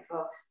was waiting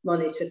for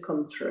money to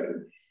come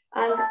through.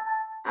 And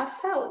I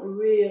felt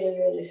really,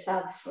 really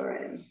sad for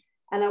him.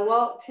 And I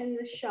walked in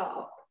the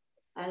shop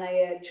and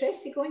I heard,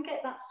 Tracy, go and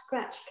get that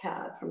scratch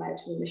card from out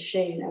of the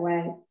machine. I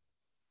went,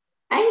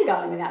 hang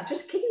on a minute, I've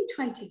just given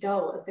him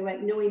 $20. They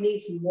went, no, he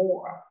needs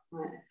more. I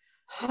went,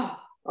 oh,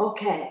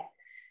 okay.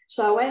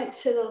 So I went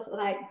to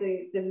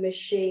the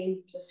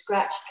machine to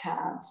scratch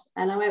cards,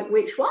 and I went,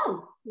 which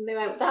one? And they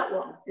went, that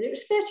one. And it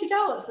was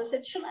 $30. I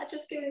said, shouldn't I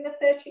just give him the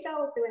 $30? They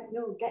went,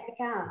 no, get the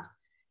card.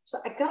 So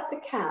I got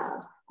the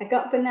card, I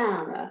got a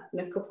banana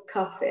and a cup of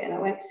coffee, and I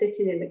went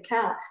sitting in the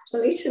car. So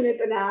I'm eating my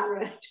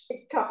banana and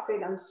a coffee,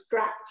 and I'm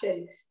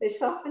scratching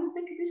this off, and I'm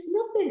thinking, there's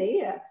nothing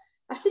here.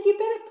 I said, you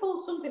better pull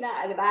something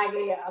out of the bag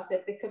here. I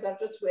said, because I've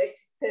just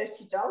wasted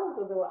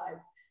 $30 otherwise.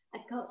 I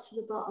got to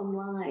the bottom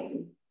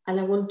line and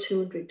I won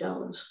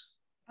 $200.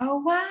 Oh,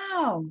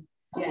 wow.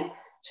 Yeah.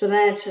 So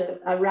then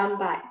I ran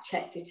back,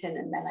 checked it in,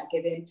 and then I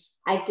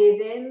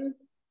give him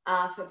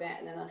half of it,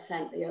 and then I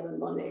sent the other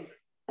money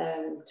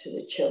to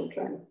the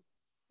children.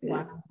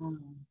 Wow.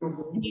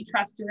 Mm-hmm. And you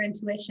trust your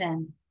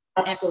intuition.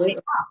 Absolutely.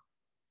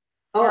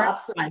 Oh,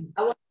 absolutely.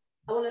 I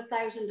won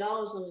 $1,000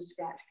 on the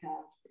scratch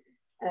card.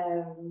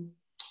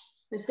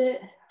 Was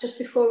it just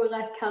before we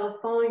left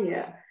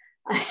California?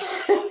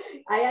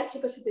 I had to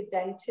go to the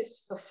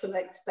dentist for some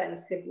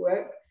expensive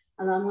work,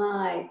 and I'm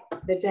like,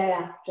 the day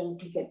after, I'm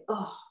thinking,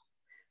 oh,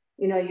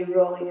 you know, you're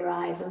rolling your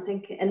eyes. I'm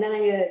thinking, and then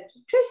I heard,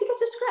 Tracy, get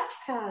a scratch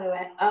card. I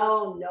went,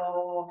 oh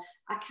no,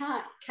 I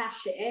can't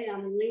cash it in.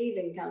 I'm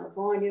leaving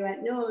California. I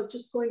went, no,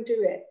 just go and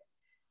do it.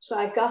 So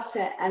I got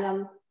it,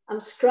 and I'm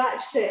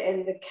scratched it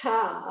in the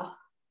car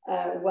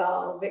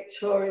while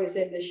Victoria's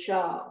in the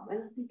shop,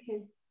 and I'm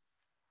thinking,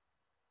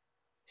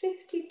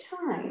 50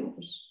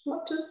 times,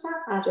 what does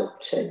that add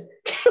up to?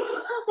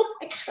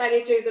 I'm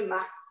trying to do the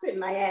maths in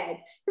my head.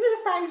 It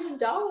was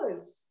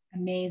 $1,000.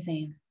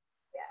 Amazing.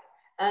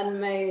 Yeah. And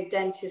my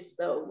dentist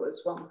bill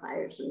was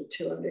 $1,200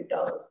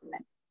 the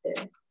next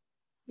day.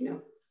 You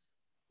know.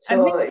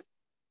 So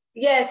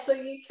yeah, so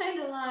you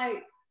kind of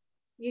like,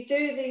 you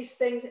do these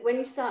things when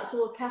you start to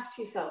look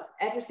after yourself,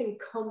 everything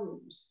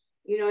comes.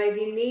 You know, if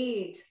you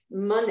need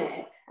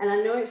money, and I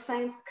know it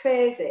sounds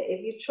crazy,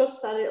 if you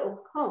trust that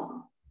it'll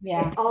come,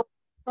 yeah, it all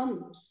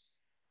comes.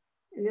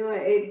 You know,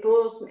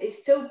 it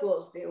still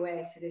blows me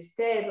away to this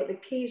day, but the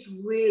key is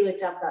really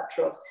to have that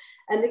trust.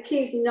 And the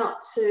key is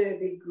not to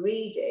be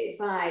greedy. It's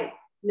like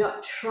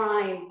not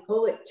try and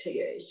pull it to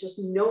you. It's just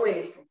knowing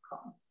it'll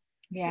come.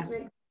 Yeah.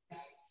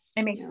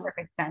 It makes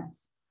perfect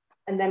sense.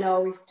 And then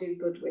always do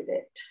good with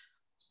it.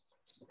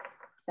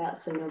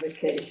 That's another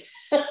key.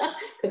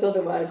 Because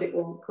otherwise it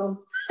won't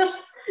come.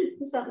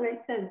 Does that make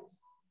sense?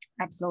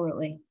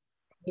 Absolutely.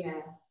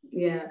 Yeah.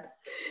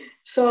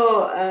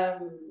 So,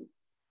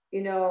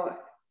 you know,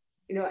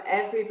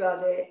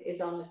 everybody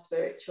is on a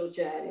spiritual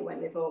journey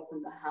when they've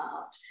opened the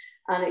heart.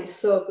 And it's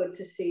so good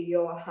to see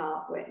your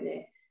heart,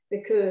 Whitney,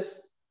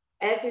 because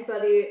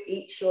everybody who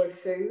eats your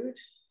food,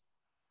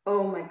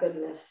 oh my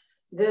goodness,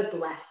 they're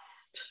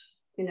blessed,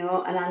 you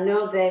know, and I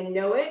know they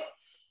know it,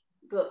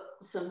 but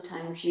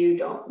sometimes you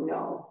don't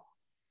know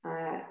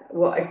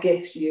what a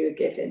gift you're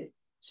giving.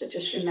 So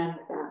just remember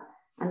that.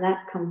 And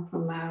that comes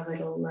from our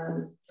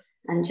little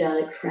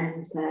angelic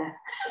friends there.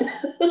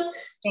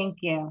 Thank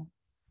you.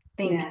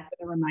 Thank you for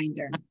the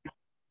reminder.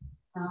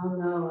 Oh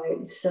no,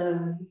 it's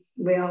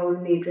we all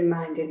need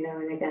reminding now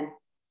and again.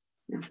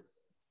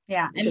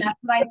 Yeah, and that's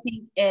what I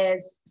think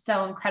is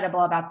so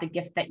incredible about the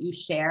gift that you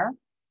share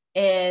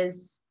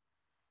is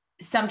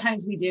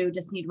sometimes we do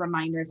just need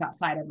reminders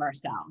outside of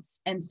ourselves.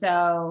 And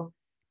so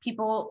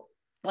people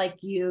like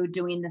you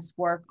doing this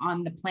work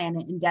on the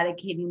planet and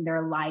dedicating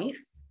their life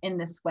in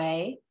this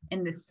way,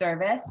 in this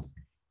service,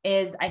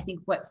 is I think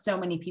what so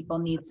many people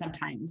need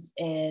sometimes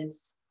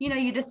is, you know,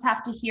 you just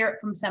have to hear it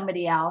from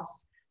somebody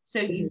else so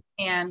you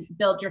can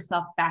build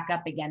yourself back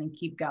up again and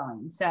keep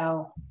going.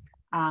 So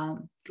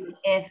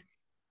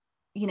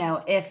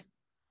if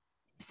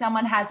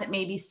someone hasn't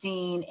maybe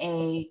seen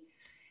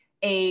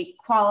a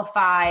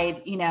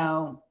qualified, you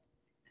know,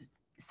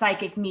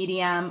 psychic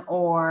medium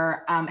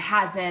or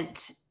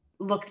hasn't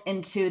looked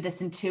into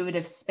this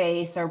intuitive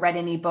space or read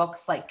any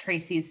books like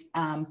Tracy's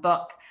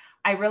book,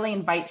 I really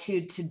invite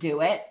you to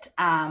do it.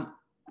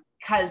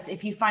 Because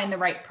if you find the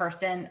right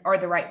person or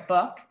the right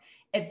book,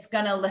 it's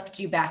going to lift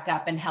you back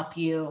up and help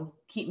you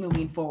keep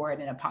moving forward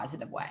in a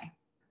positive way.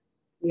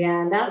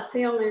 Yeah, and that's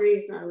the only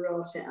reason I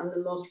wrote it. I'm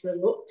the most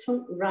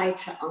reluctant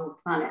writer on the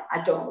planet.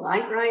 I don't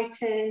like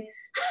writing.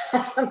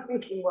 I'm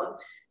thinking,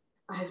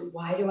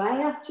 why do I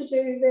have to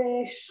do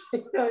this?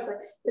 You know, it's like,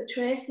 but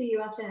Tracy,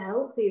 you have to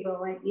help people.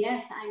 I'm like,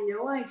 yes, I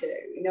know I do.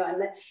 You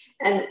know,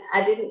 and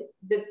I didn't.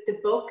 The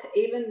book,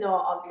 even though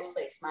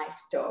obviously it's my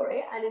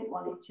story, I didn't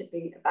want it to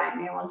be about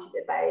me. I wanted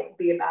it to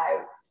be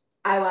about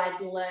how I'd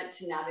learned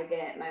to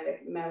navigate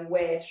my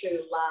way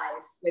through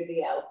life with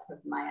the help of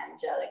my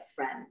angelic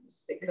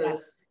friends,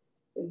 because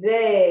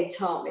they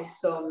taught me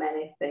so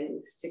many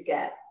things to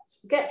get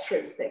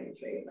through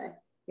things, really.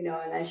 You know,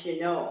 and as you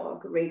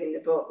know, reading the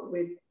book,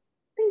 we've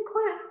been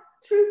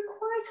through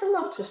quite a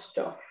lot of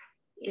stuff.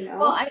 you know.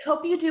 Well, I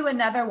hope you do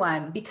another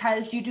one,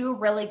 because you do a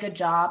really good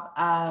job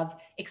of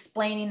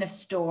explaining a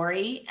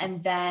story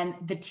and then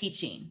the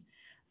teaching.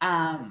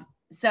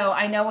 So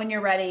I know when you're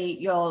ready,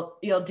 you'll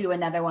do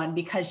another one,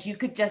 because you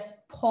could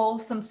just pull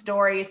some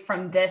stories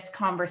from this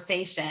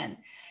conversation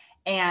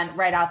and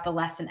write out the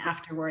lesson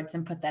afterwards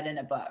and put that in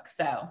a book.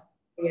 So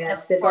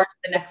yes, look forward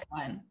to the next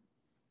one.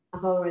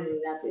 I've already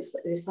had this,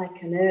 it's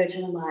like an urge,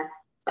 and I'm like,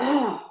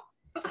 oh.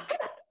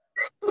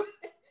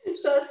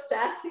 So I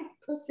started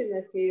putting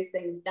a few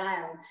things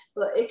down,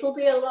 but it'll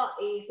be a lot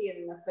easier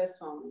than the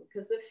first one,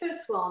 because the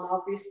first one,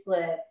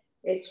 obviously,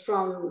 it's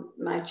from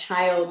my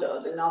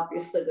childhood, and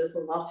obviously there's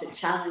a lot of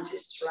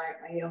challenges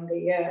throughout my younger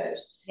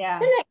years. Yeah.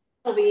 The next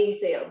will be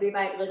easy. It'll be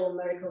about little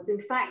miracles.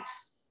 In fact,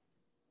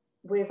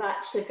 we've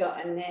actually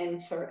got a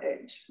name for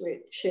it,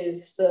 which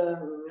is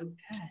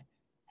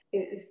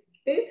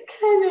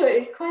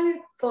it's kind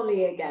of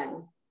funny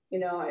again. You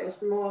know,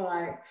 it's more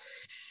like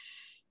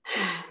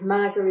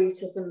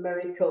margaritas and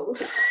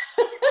miracles.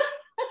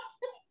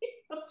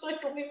 So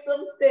it'll be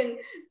something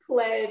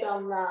played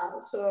on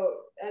that. So,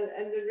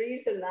 and the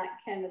reason that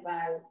came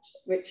about,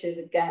 which is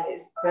again,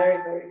 is very,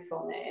 very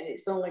funny, and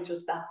it's only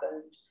just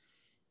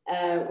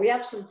happened. We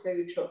have some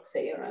food trucks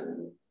here,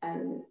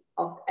 and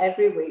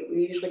every week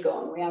we usually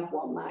go and we have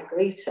one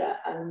margarita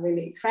and we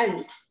meet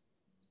friends.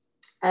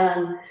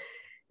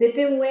 They've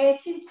been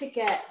waiting to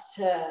get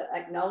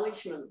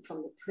acknowledgement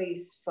from the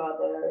priest for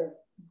their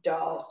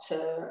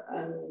daughter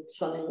and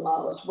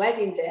son-in-law's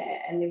wedding day,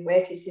 and they've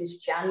waited since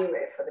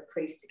January for the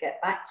priest to get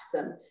back to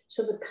them.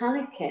 So they're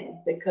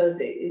panicking because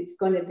it's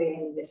going to be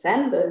in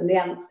December, and they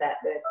haven't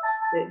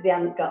they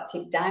hadn't got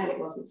it down. It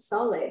wasn't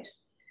solid.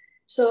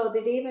 So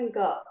they'd even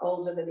got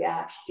hold of the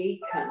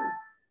archdeacon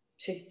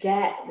to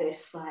get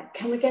this, like,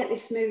 can we get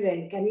this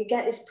moving? Can you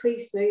get this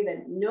priest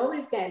moving?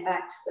 Nobody's getting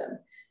back to them.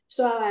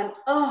 So I went,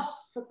 oh,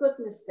 for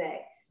goodness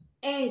sake,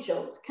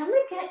 angels, can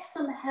we get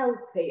some help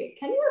here?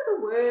 Can you have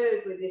a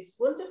word with this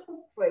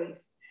wonderful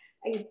priest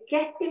and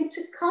get him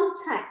to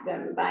contact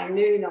them by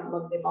noon on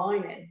Monday at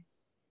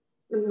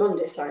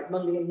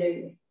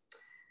noon?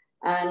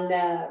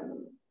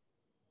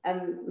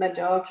 And my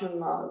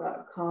daughter-in-law got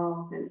a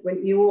call, and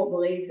when you won't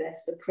believe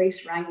this, the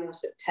priest rang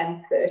us at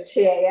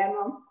 10:30 a.m.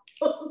 on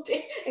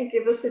Monday and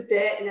give us a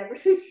date and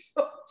everything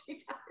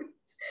sorted out.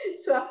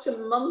 So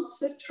after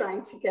months of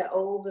trying to get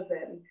hold of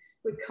him,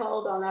 we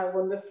called on our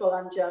wonderful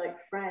angelic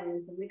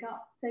friends, and we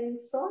got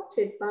things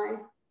sorted by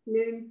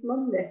noon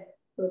Monday.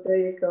 So there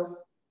you go.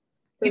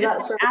 So you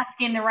just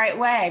asking the right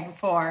way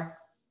before.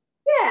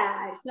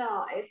 Yeah, it's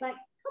not. It's like,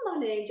 come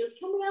on, angels,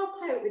 can we help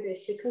out with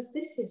this? Because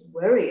this is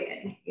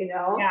worrying, you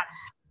know? Yeah.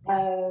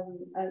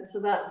 And so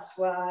that's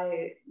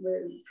why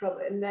we're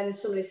probably, and then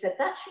somebody said,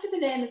 that should be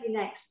the name of your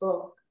next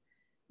book,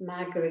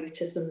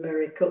 Margaritas and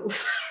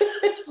Miracles.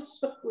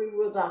 So we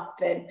would have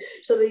been.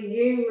 So the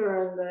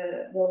humour and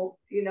the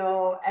you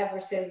know,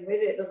 everything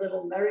with it, the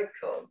little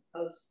miracle,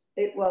 because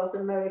it was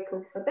a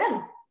miracle for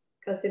them,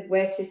 because they'd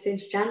waited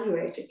since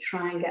January to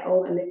try and get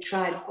hold, and they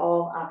tried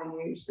all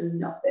avenues and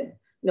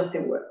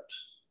nothing worked.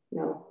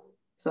 No.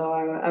 So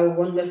our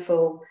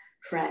wonderful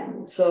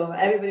friend. So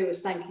everybody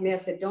was thanking me. I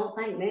said, don't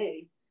thank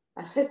me.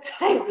 I said,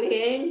 thank the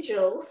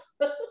angels.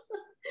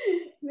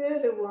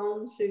 They're the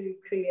ones who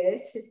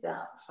created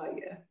that for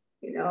you.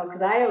 You know,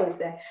 because I always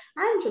say,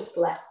 I'm just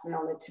blessed and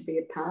honoured to be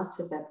a part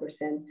of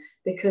everything,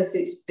 because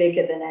it's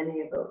bigger than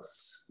any of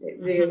us. It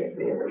really,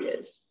 really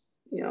is,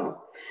 you know.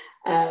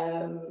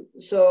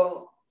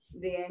 So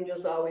the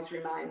angels always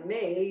remind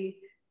me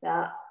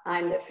that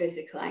I'm the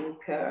physical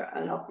anchor,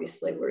 and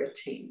obviously we're a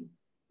team,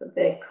 but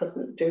they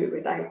couldn't do it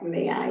without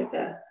me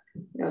either.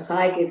 You know, so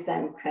I give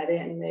them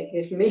credit and they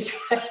give me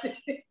credit.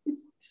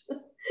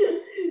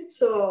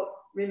 So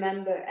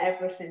remember,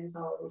 everything's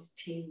always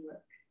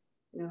teamwork,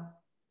 you know,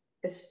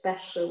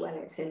 especially when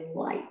it's in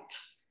light.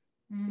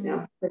 You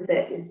know,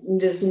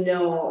 there's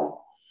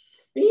no,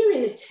 when you're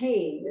in a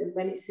team and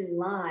when it's in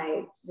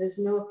light, there's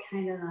no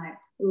kind of like,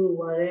 oh,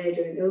 what are they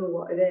doing? Oh,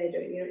 what are they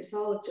doing? You know, it's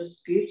all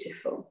just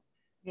beautiful.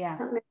 Yeah. Does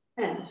that make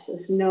sense?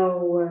 There's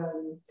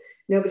no,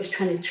 nobody's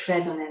trying to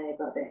tread on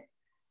anybody.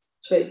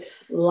 So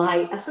it's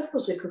light. I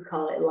suppose we could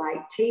call it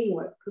light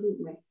teamwork, couldn't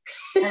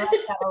we? I like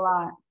that a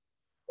lot.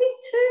 Me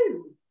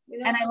too. You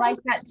know? And I like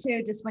that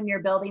too, just when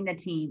you're building the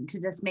team, to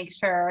just make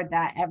sure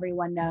that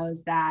everyone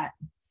knows that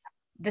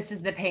this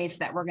is the page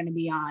that we're going to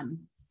be on.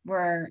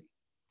 We're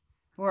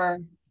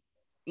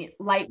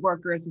light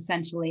workers,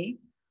 essentially,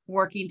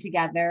 working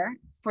together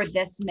for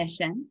this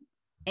mission.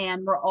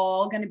 And we're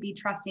all going to be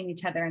trusting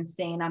each other and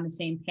staying on the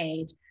same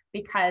page,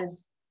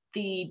 because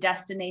the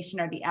destination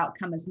or the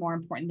outcome is more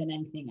important than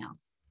anything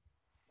else.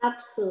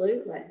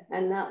 Absolutely.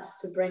 And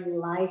that's to bring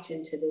light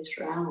into this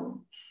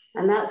realm.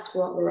 And that's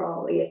what we're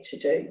all here to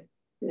do.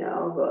 You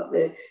know, but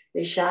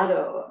the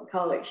shadow, I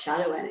call it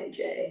shadow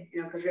energy,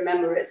 you know, because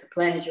remember, it's a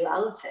plane of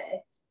duality.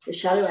 The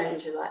shadow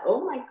energy is like,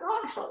 oh my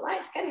gosh, the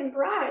light's getting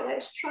bright,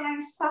 let's try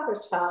and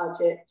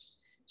sabotage it.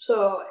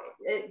 So,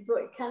 but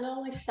it can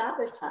only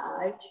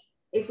sabotage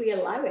if we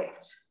allow it.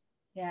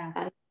 Yeah.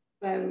 And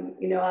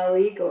you know, our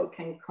ego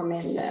can come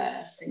in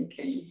there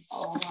thinking,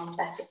 oh, I'm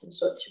better than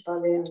such a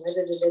body, and da,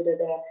 da, da, da,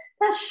 da.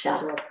 That's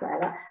shadow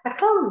play. I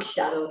call them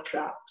shadow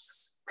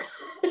traps.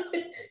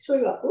 So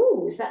we go,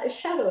 oh, is that a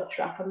shadow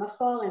trap? Am I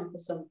falling for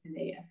something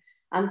here?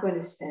 I'm going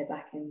to stay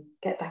back and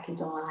get back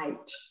into light,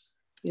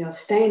 you know,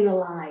 stay in the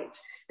light,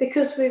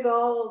 because we've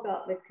all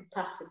got the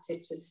capacity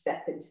to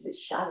step into the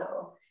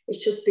shadow.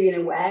 It's just being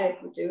aware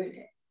if we're doing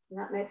it. Does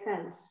that make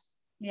sense?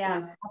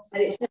 Yeah,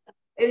 absolutely.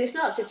 And it's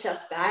not to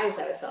chastise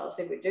ourselves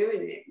if we're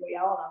doing it. We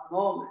all have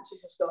moments. We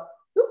just go,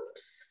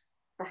 oops,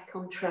 back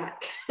on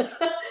track.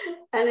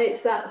 And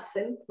it's that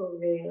simple,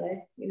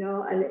 really, you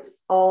know, and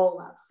it's all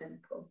that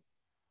simple.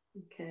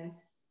 Okay.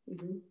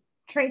 Mm-hmm.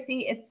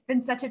 Tracy, it's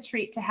been such a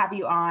treat to have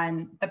you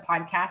on the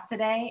podcast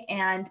today.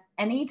 And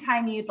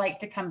anytime you'd like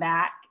to come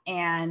back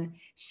and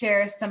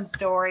share some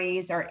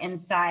stories or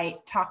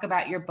insight, talk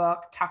about your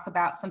book, talk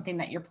about something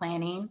that you're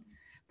planning,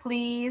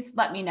 please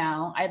let me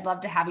know. I'd love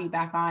to have you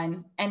back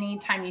on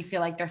anytime you feel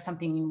like there's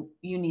something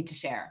you need to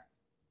share.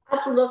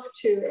 I'd love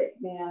to,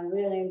 man. I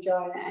really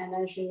enjoy it. And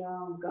as you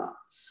know, I've got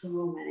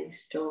so many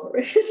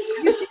stories.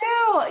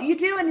 You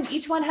do. And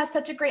each one has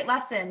such a great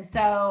lesson.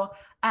 So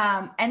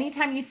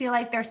anytime you feel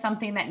like there's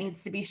something that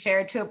needs to be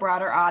shared to a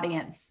broader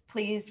audience,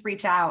 please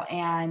reach out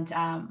and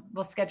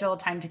we'll schedule a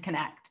time to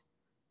connect.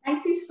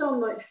 Thank you so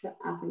much for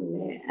having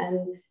me.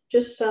 And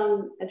just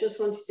I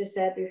just wanted to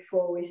say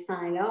before we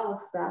sign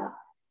off that,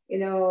 you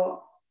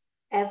know,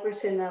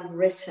 everything I've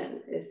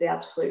written is the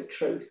absolute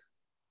truth.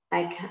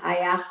 I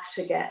have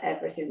to get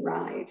everything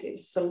right.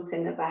 It's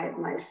something about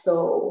my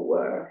soul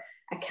where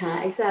I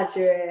can't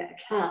exaggerate, I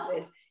can't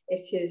live.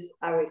 It is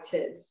how it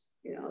is,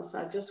 you know. So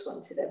I just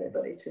wanted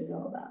everybody to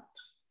know that.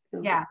 You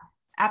know? Yeah,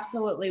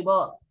 absolutely.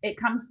 Well, it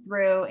comes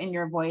through in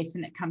your voice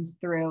and it comes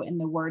through in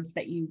the words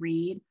that you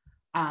read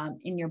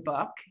in your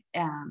book.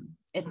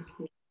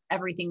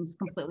 Everything's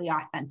completely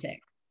authentic.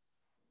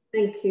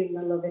 Thank you,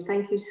 my lovely.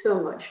 Thank you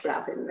so much for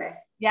having me.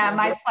 Yeah,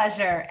 my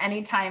pleasure.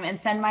 Anytime. And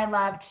send my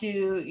love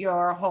to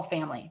your whole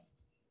family.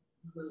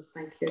 Well,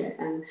 thank you.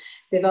 And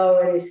they've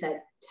already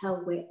said, tell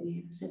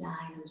Whitney, I said,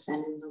 I am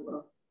sending the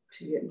love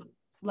to you.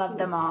 Love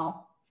them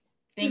all.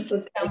 Thank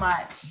you so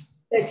much.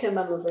 Take care,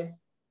 my lovely.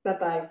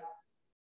 Bye-bye.